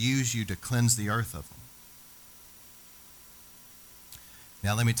 I'm going to use you to cleanse the earth of them.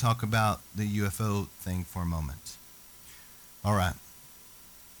 Now let me talk about the UFO thing for a moment. All right.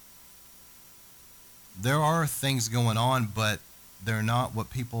 There are things going on, but they're not what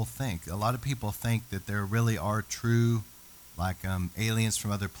people think. A lot of people think that there really are true, like aliens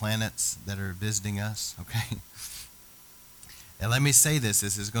from other planets that are visiting us, okay? And let me say this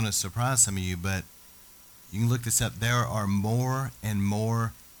is going to surprise some of you, but you can look this up. There are more and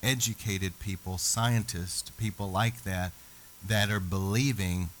more educated people, scientists, people like that are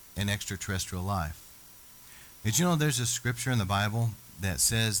believing in extraterrestrial life. Did you know there's a scripture in the Bible that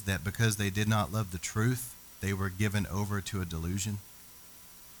says that because they did not love the truth, they were given over to a delusion?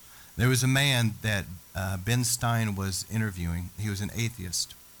 There was a man that Ben Stein was interviewing. He was an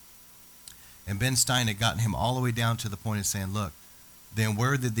atheist. And Ben Stein had gotten him all the way down to the point of saying, look, then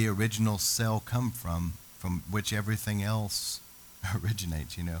where did the original cell come from which everything else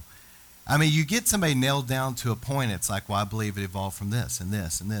originates, you know? I mean, you get somebody nailed down to a point, it's like, well, I believe it evolved from this and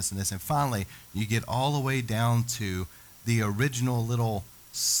this and this and this. And finally, you get all the way down to the original little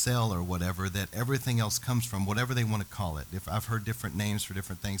cell or whatever that everything else comes from, whatever they want to call it. I've heard different names for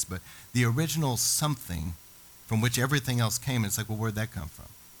different things, but the original something from which everything else came, it's like, well, where'd that come from?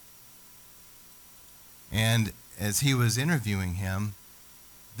 And as he was interviewing him,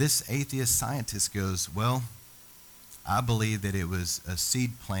 this atheist scientist goes, well, I believe that it was a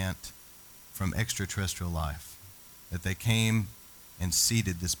seed plant from extraterrestrial life, that they came and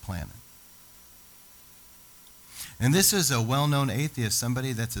seeded this planet. And this is a well-known atheist,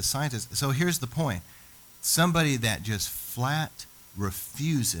 somebody that's a scientist. So here's the point. Somebody that just flat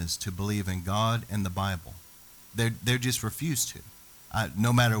refuses to believe in God and the Bible. They're just refused to.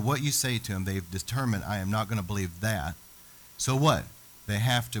 No matter what you say to them, they've determined, I am not going to believe that. So what? They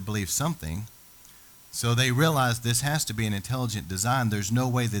have to believe something. So they realize this has to be an intelligent design. There's no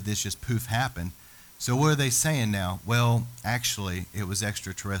way that this just poof happened. So what are they saying now? Well, actually, it was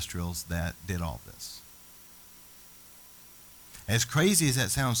extraterrestrials that did all this. As crazy as that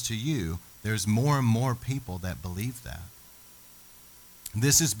sounds to you, there's more and more people that believe that.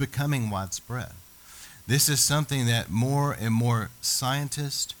 This is becoming widespread. This is something that more and more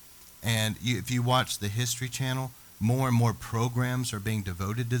scientists, and if you watch the History Channel, more and more programs are being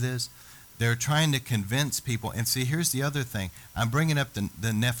devoted to this. They're trying to convince people. And see, here's the other thing. I'm bringing up the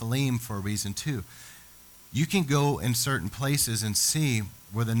Nephilim for a reason too. You can go in certain places and see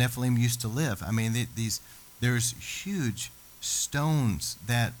where the Nephilim used to live. I mean, there's huge stones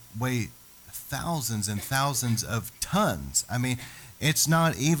that weigh thousands and thousands of tons. I mean, it's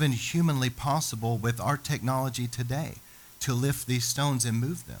not even humanly possible with our technology today to lift these stones and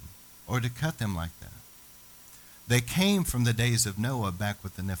move them or to cut them like that. They came from the days of Noah back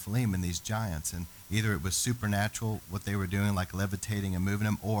with the Nephilim and these giants, and either it was supernatural, what they were doing, like levitating and moving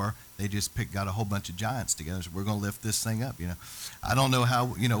them, or they just got a whole bunch of giants together. So we're going to lift this thing up, you know. I don't know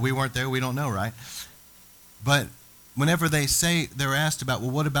how, you know, we weren't there, we don't know, right? But whenever they're asked about,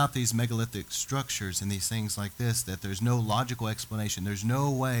 well, what about these megalithic structures and these things like this, that there's no logical explanation. There's no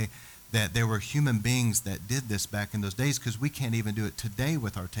way that there were human beings that did this back in those days because we can't even do it today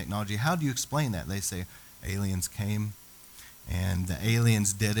with our technology. How do you explain that? They say aliens came and the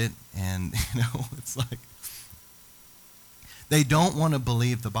aliens did it, and, you know, it's like they don't want to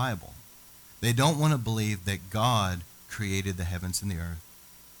believe the Bible. They don't want to believe that God created the heavens and the earth.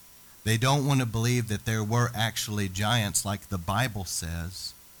 They don't want to believe that there were actually giants like the Bible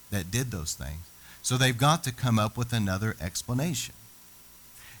says that did those things. So they've got to come up with another explanation.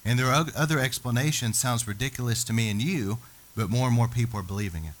 And their other explanation sounds ridiculous to me and you, but more and more people are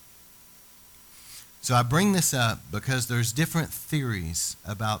believing it. So I bring this up because there's different theories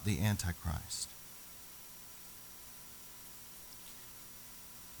about the Antichrist.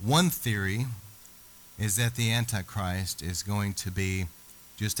 One theory is that the Antichrist is going to be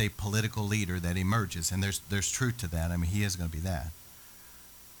just a political leader that emerges, and there's truth to that. I mean, he is going to be that.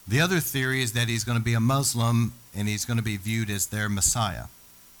 The other theory is that he's going to be a Muslim and he's going to be viewed as their Messiah.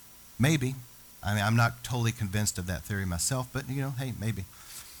 Maybe. I mean, I'm not totally convinced of that theory myself, but, hey, maybe.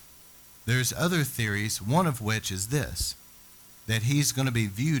 There's other theories, one of which is this, that he's going to be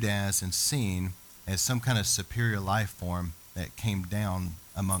viewed as and seen as some kind of superior life form that came down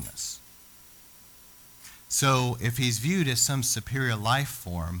among us. So if he's viewed as some superior life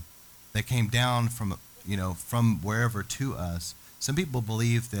form that came down from wherever to us, some people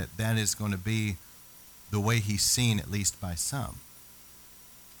believe that that is going to be the way he's seen, at least by some.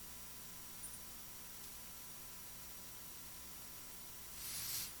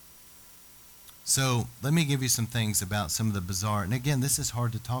 So let me give you some things about some of the bizarre, and again, this is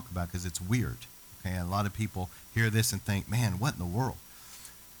hard to talk about because it's weird. Okay, a lot of people hear this and think, man, what in the world?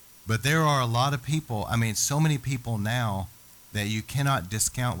 But there are a lot of people, so many people now that you cannot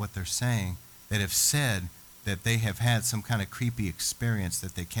discount what they're saying, that have said that they have had some kind of creepy experience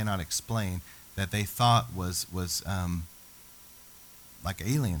that they cannot explain, that they thought was like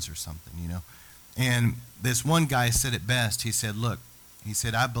aliens or something, And this one guy said it best. He said, look,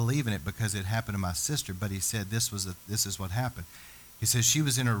 I believe in it because it happened to my sister, but he said this is what happened. He says she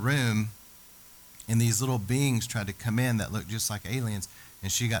was in her room, and these little beings tried to come in that looked just like aliens,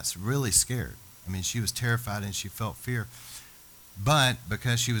 and she got really scared. She was terrified and she felt fear. But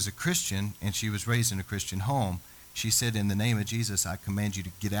because she was a Christian and she was raised in a Christian home, she said, in the name of Jesus, I command you to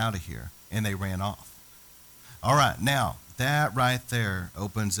get out of here. And they ran off. All right, now, that right there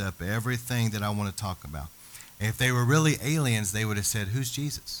opens up everything that I want to talk about. If they were really aliens, they would have said, who's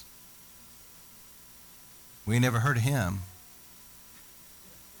Jesus? We never heard of him.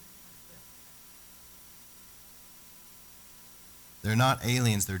 They're not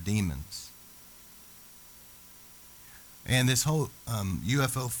aliens, they're demons. And this whole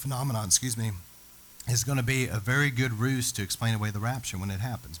UFO phenomenon, is going to be a very good ruse to explain away the rapture when it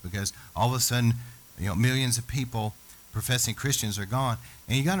happens, because all of a sudden, millions of people professing Christians are gone.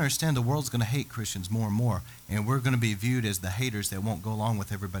 And you got to understand, the world's going to hate Christians more and more, and we're going to be viewed as the haters that won't go along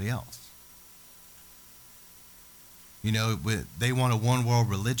with everybody else. They want a one-world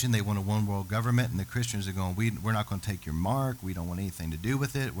religion, they want a one-world government, and the Christians are going, we're not going to take your mark, we don't want anything to do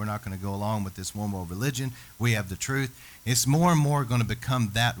with it, we're not going to go along with this one-world religion, we have the truth. It's more and more going to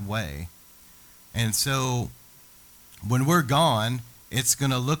become that way. And so when we're gone, it's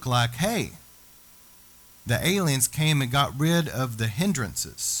going to look like, hey, the aliens came and got rid of the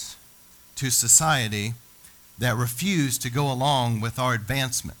hindrances to society that refused to go along with our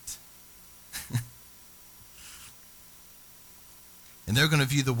advancement. And they're going to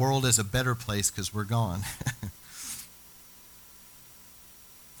view the world as a better place because we're gone.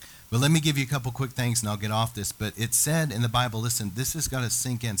 But let me give you a couple quick things and I'll get off this. But it said in the Bible, listen, this has got to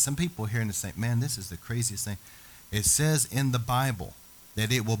sink in. Some people hear and say, man, this is the craziest thing. It says in the Bible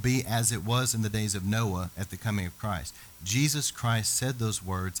that it will be as it was in the days of Noah at the coming of Christ. Jesus Christ said those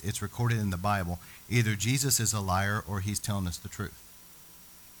words. It's recorded in the Bible. Either Jesus is a liar or he's telling us the truth.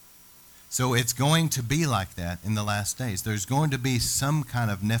 So it's going to be like that in the last days. There's going to be some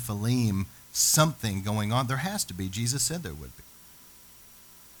kind of Nephilim, something going on. There has to be. Jesus said there would be.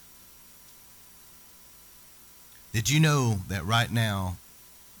 Did you know that right now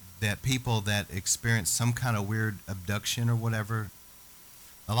that people that experience some kind of weird abduction or whatever,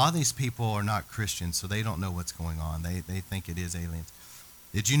 a lot of these people are not Christians, so they don't know what's going on. They think it is aliens.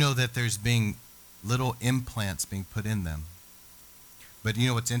 Did you know that there's being little implants being put in them? But you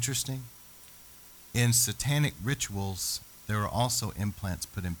know what's interesting? In satanic rituals, there are also implants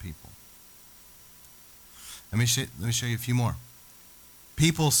put in people. Let me show you a few more.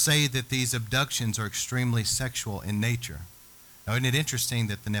 People say that these abductions are extremely sexual in nature. Now, isn't it interesting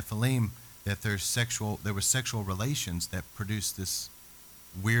that the Nephilim, that there were sexual relations that produced this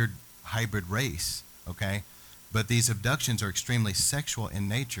weird hybrid race, okay? But these abductions are extremely sexual in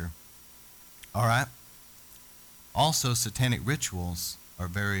nature. All right? Also, satanic rituals are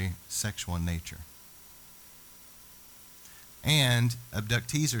very sexual in nature. And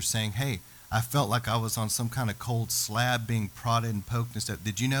abductees are saying, hey, I felt like I was on some kind of cold slab being prodded and poked and stuff.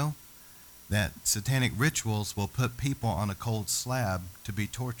 Did you know that satanic rituals will put people on a cold slab to be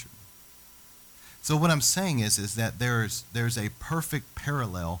tortured? So what I'm saying is that there's a perfect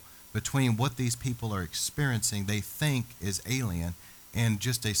parallel between what these people are experiencing, they think is alien, and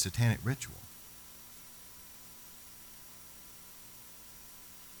just a satanic ritual.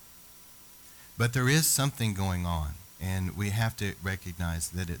 But there is something going on, and we have to recognize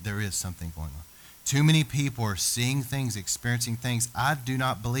that there is something going on. Too many people are seeing things, experiencing things. I do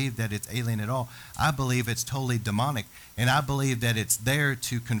not believe that it's alien at all. I believe it's totally demonic, and I believe that it's there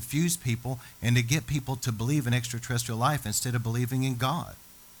to confuse people and to get people to believe in extraterrestrial life instead of believing in God.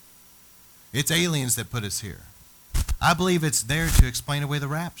 It's aliens that put us here. I believe it's there to explain away the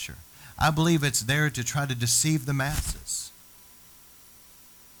rapture. I believe it's there to try to deceive the masses.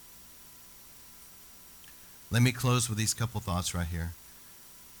 Let me close with these couple thoughts right here.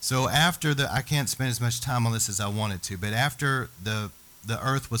 So after I can't spend as much time on this as I wanted to, but after the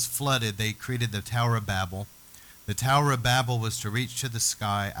earth was flooded, they created the Tower of Babel. The Tower of Babel was to reach to the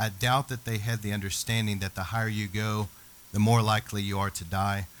sky. I doubt that they had the understanding that the higher you go, the more likely you are to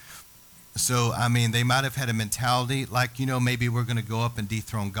die. So, I mean, they might have had a mentality like, maybe we're going to go up and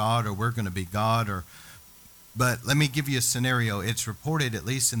dethrone God, or we're going to be God, but let me give you a scenario. It's reported, at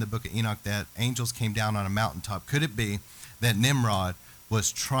least in the book of Enoch, that angels came down on a mountaintop. Could it be that Nimrod was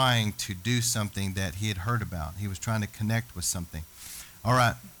trying to do something that he had heard about? He was trying to connect with something. All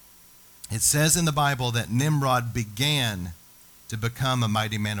right. It says in the Bible that Nimrod began to become a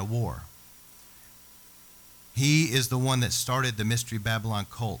mighty man of war. He is the one that started the Mystery Babylon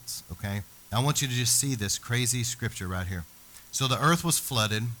cults, okay? Now, I want you to just see this crazy scripture right here. So the earth was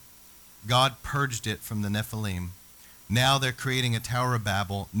flooded. God purged it from the Nephilim. Now they're creating a Tower of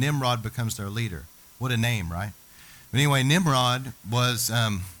Babel. Nimrod becomes their leader. What a name, right? But anyway, Nimrod was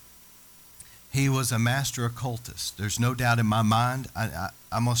he was a master occultist. There's no doubt in my mind.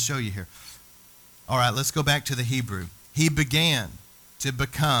 I'm going to show you here. All right, let's go back to the Hebrew. He began to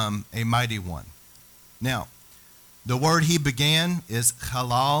become a mighty one. Now, the word he began is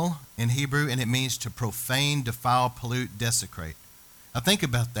halal in Hebrew, and it means to profane, defile, pollute, desecrate. Now think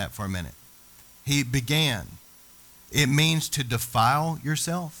about that for a minute. He began. It means to defile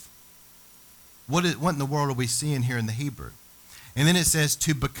yourself. What in the world are we seeing here in the Hebrew? And then it says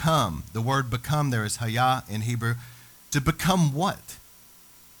to become. The word become there is hayah in Hebrew. To become what?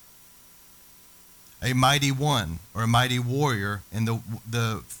 A mighty one or a mighty warrior. And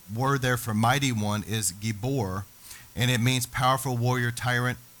the word there for mighty one is gibor. And it means powerful warrior,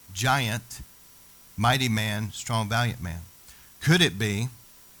 tyrant, giant, mighty man, strong, valiant man. Could it be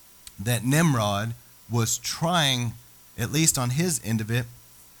that Nimrod was trying, at least on his end of it,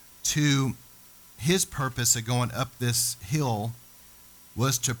 to his purpose of going up this hill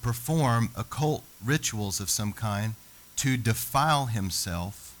was to perform occult rituals of some kind to defile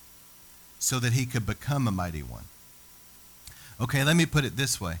himself so that he could become a mighty one? Okay, let me put it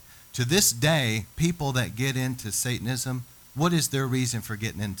this way. To this day, people that get into Satanism, what is their reason for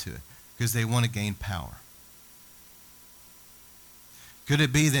getting into it? Because they want to gain power. Could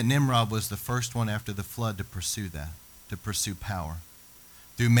it be that Nimrod was the first one after the flood to pursue that, to pursue power?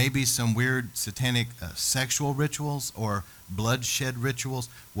 Through maybe some weird satanic sexual rituals or bloodshed rituals,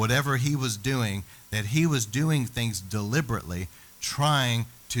 whatever he was doing, that he was doing things deliberately, trying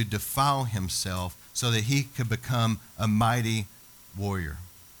to defile himself so that he could become a mighty warrior.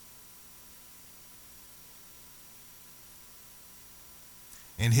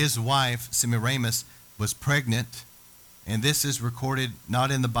 And his wife, Semiramis, was pregnant. And this is recorded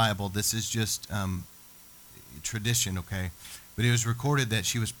not in the Bible. This is just tradition, okay? But it was recorded that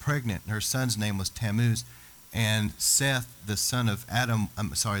she was pregnant. And her son's name was Tammuz. And Seth, the son of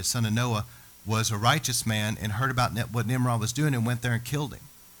son of Noah, was a righteous man and heard about what Nimrod was doing and went there and killed him.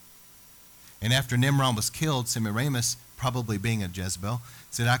 And after Nimrod was killed, Semiramis, probably being a Jezebel,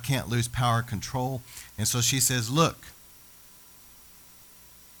 said, I can't lose power and control. And so she says, look,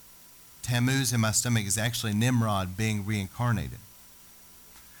 Tammuz in my stomach is actually Nimrod being reincarnated.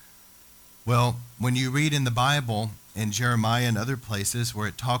 Well, when you read in the Bible, in Jeremiah and other places where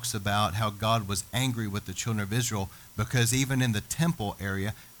it talks about how God was angry with the children of Israel because even in the temple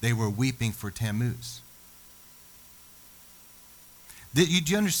area, they were weeping for Tammuz. Do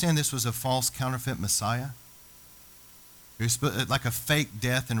you understand this was a false counterfeit Messiah? It was like a fake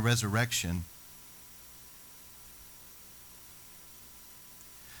death and resurrection.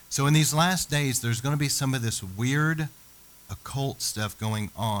 So in these last days, there's going to be some of this weird occult stuff going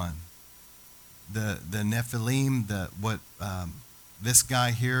on. The Nephilim, this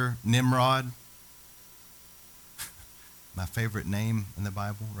guy here, Nimrod, my favorite name in the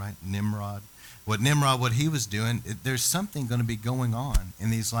Bible, right? Nimrod. What he was doing, there's something going to be going on in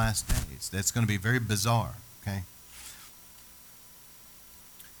these last days that's going to be very bizarre, okay?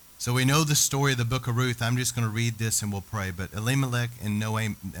 So we know the story of the book of Ruth. I'm just going to read this and we'll pray. But Elimelech and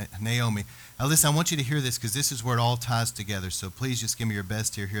Naomi. Now listen, I want you to hear this because this is where it all ties together. So please just give me your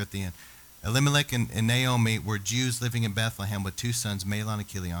best here at the end. Elimelech and Naomi were Jews living in Bethlehem with two sons, Mahlon and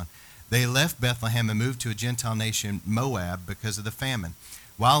Chilion. They left Bethlehem and moved to a Gentile nation, Moab, because of the famine.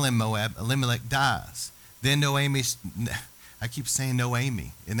 While in Moab, Elimelech dies. Then Naomi's, I keep saying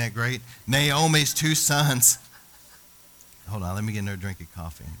Noemi, isn't that great? Naomi's two sons. Hold on, let me get another drink of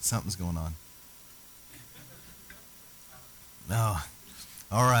coffee. Something's going on. No.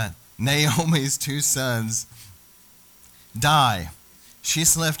 All right. Naomi's two sons die.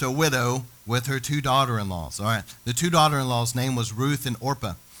 She's left a widow with her two daughter-in-laws. All right. The two daughter-in-laws' name was Ruth and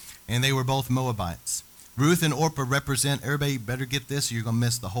Orpah, and they were both Moabites. Ruth and Orpah represent, everybody better get this or you're going to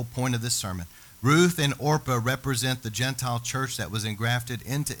miss the whole point of this sermon. Ruth and Orpah represent the Gentile church that was engrafted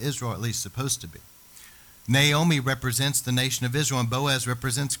into Israel, at least supposed to be. Naomi represents the nation of Israel, and Boaz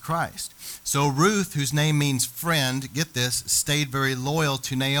represents Christ. So Ruth, whose name means friend, get this, stayed very loyal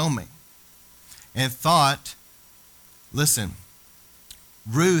to Naomi and thought, listen,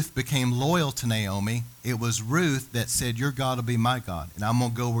 Ruth became loyal to Naomi. It was Ruth that said, your God will be my God, and I'm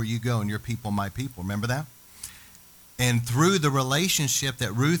going to go where you go, and your people my people. Remember that? And through the relationship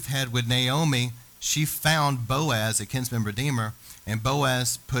that Ruth had with Naomi, she found Boaz, a kinsman redeemer, and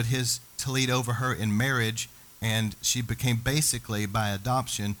Boaz put his tallit over her in marriage, and she became basically, by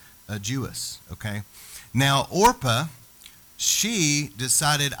adoption, a Jewess, okay? Now, Orpah, she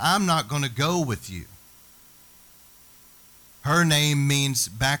decided, I'm not going to go with you. Her name means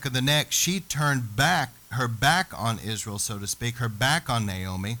back of the neck. She turned her back on Israel, so to speak, her back on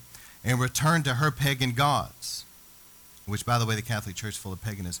Naomi, and returned to her pagan gods, which, by the way, the Catholic Church is full of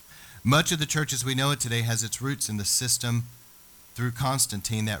paganism. Much of the church as we know it today has its roots in the system through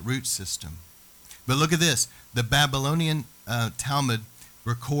Constantine, that root system. But look at this. The Babylonian Talmud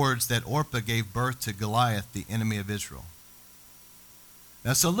records that Orpah gave birth to Goliath, the enemy of Israel.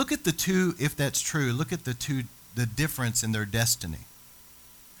 Now, so look at the two, if that's true, look at the difference in their destiny.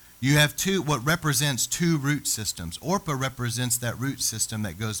 You have what represents two root systems. Orpah represents that root system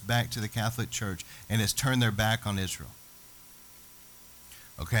that goes back to the Catholic Church and has turned their back on Israel.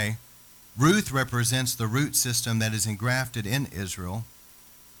 Okay? Ruth represents the root system that is engrafted in Israel.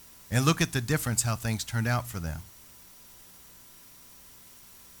 And look at the difference, how things turned out for them.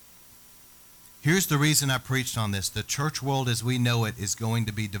 Here's the reason I preached on this. The church world as we know it is going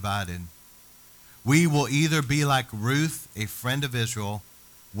to be divided. We will either be like Ruth, a friend of Israel,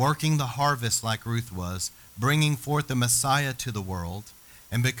 working the harvest like Ruth was, bringing forth the Messiah to the world,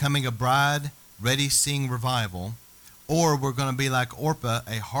 and becoming a bride ready seeing revival, or we're going to be like Orpah,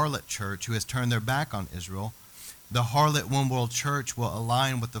 a harlot church who has turned their back on Israel. The harlot one world church will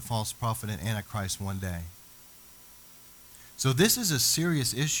align with the false prophet and Antichrist one day. So this is a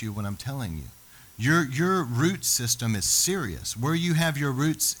serious issue when I'm telling you. Your root system is serious. Where you have your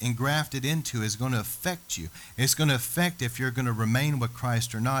roots engrafted into is going to affect you. It's going to affect if you're going to remain with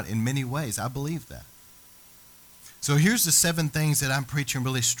Christ or not in many ways. I believe that. So here's the 7 things that I'm preaching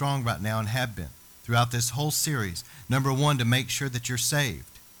really strong right now and have been throughout this whole series. Number 1, to make sure that you're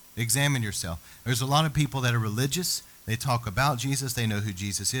saved. Examine yourself. There's a lot of people that are religious. They talk about Jesus. They know who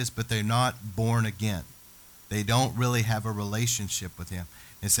Jesus is, but they're not born again. They don't really have a relationship with him.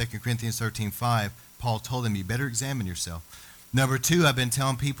 In 2 Corinthians 13:5, Paul told them, you better examine yourself. Number 2, I've been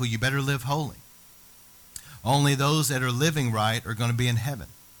telling people you better live holy. Only those that are living right are going to be in heaven.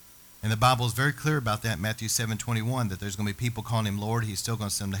 And the Bible is very clear about that in Matthew 7:21, that there's going to be people calling him Lord. He's still going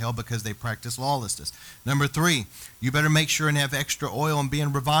to send them to hell because they practice lawlessness. Number 3, you better make sure and have extra oil and be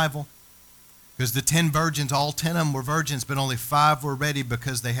in revival. Because the 10 virgins, all 10 of them were virgins, but only 5 were ready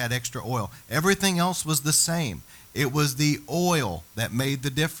because they had extra oil. Everything else was the same. It was the oil that made the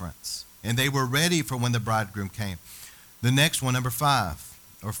difference. And they were ready for when the bridegroom came. The next one, number 5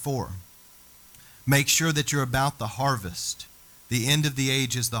 or 4. Make sure that you're about the harvest. The end of the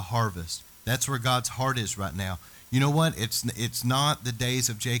age is the harvest. That's where God's heart is right now. You know what? It's not the days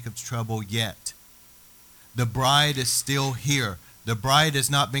of Jacob's trouble yet. The bride is still here. The bride has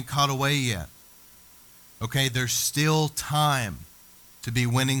not been caught away yet. Okay, there's still time to be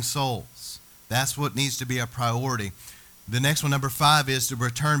winning souls. That's what needs to be a priority. The next one, number 5, is to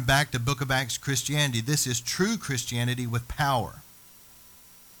return back to Book of Acts Christianity. This is true Christianity with power.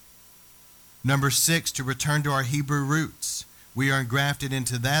 Number 6, to return to our Hebrew roots. We are engrafted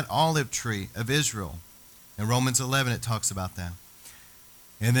into that olive tree of Israel. In Romans 11, it talks about that.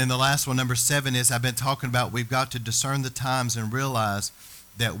 And then the last one, number 7, is I've been talking about we've got to discern the times and realize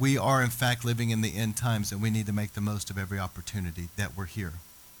that we are, in fact, living in the end times, and we need to make the most of every opportunity that we're here.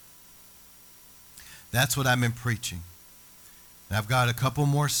 That's what I've been preaching. And I've got a couple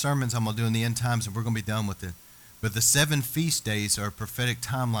more sermons I'm going to do in the end times, and we're going to be done with it. But the 7 feast days are a prophetic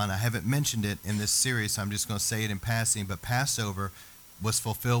timeline. I haven't mentioned it in this series, so I'm just going to say it in passing. But Passover was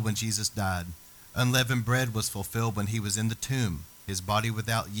fulfilled when Jesus died. Unleavened bread was fulfilled when he was in the tomb. his body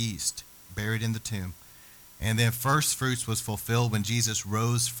without yeast, buried in the tomb. And then first fruits was fulfilled when Jesus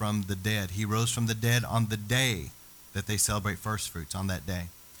rose from the dead. He rose from the dead on the day that they celebrate first fruits, on that day.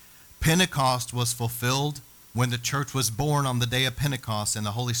 Pentecost was fulfilled when the church was born on the day of Pentecost and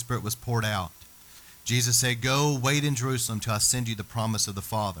the Holy Spirit was poured out. Jesus said, "Go, wait in Jerusalem till I send you the promise of the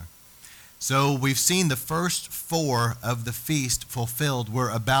Father." So we've seen the first 4 of the feast fulfilled. We're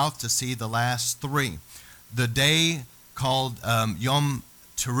about to see the last 3. The day called Yom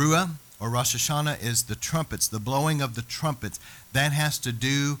Teruah, or Rosh Hashanah, is the trumpets, the blowing of the trumpets. That has to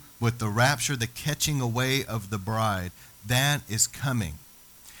do with the rapture, the catching away of the bride. That is coming.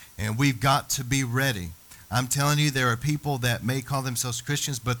 And we've got to be ready. I'm telling you, there are people that may call themselves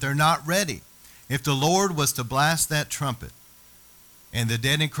Christians, but they're not ready. If the Lord was to blast that trumpet, and the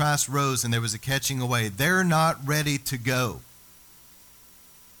dead in Christ rose, and there was a catching away, they're not ready to go.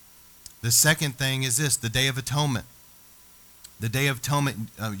 The second thing is this, the Day of Atonement. The Day of Atonement,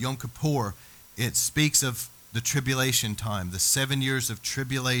 Yom Kippur, it speaks of the tribulation time, the 7 years of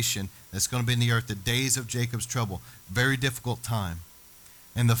tribulation that's going to be in the earth, the days of Jacob's trouble. Very difficult time.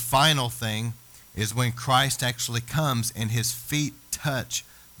 And the final thing is when Christ actually comes and his feet touch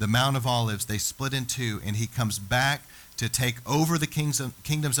the Mount of Olives. They split in two, and he comes back to take over the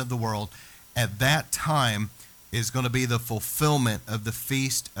kingdoms of the world. At that time is going to be the fulfillment of the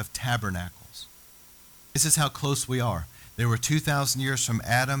Feast of Tabernacles. This is how close we are. There were 2,000 years from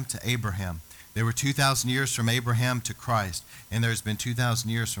Adam to Abraham. There were 2,000 years from Abraham to Christ. And there's been 2,000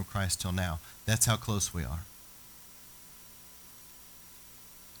 years from Christ till now. That's how close we are.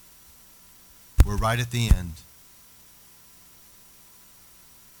 We're right at the end.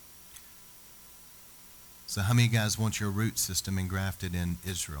 So how many of you guys want your root system engrafted in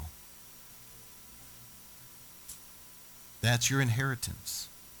Israel? That's your inheritance.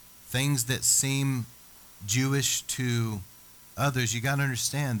 Things that seem Jewish to others, you got to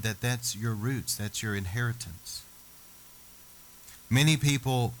understand that that's your roots, that's your inheritance. Many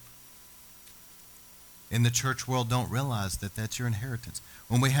people in the church world don't realize that that's your inheritance.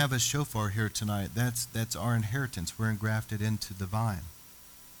 When we have a shofar here tonight, that's our inheritance. We're engrafted into the vine.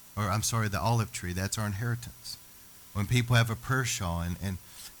 Or I'm sorry, the olive tree, that's our inheritance. When people have a prayer shawl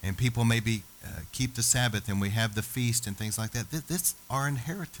and people maybe keep the Sabbath and we have the feast and things like that, that's our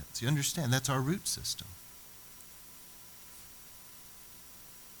inheritance. You understand? That's our root system.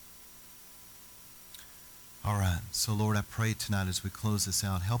 All right. So, Lord, I pray tonight as we close this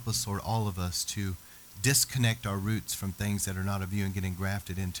out, help us, Lord, all of us to disconnect our roots from things that are not of you and get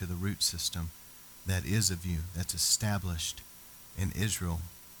engrafted into the root system that is of you, that's established in Israel.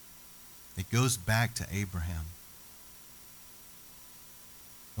 It goes back to Abraham.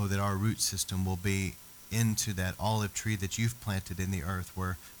 Oh, that our root system will be into that olive tree that you've planted in the earth,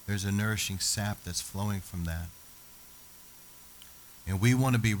 where there's a nourishing sap that's flowing from that. And we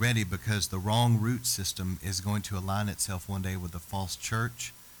want to be ready, because the wrong root system is going to align itself one day with the false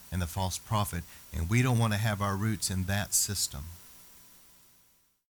church and the false prophet. And we don't want to have our roots in that system.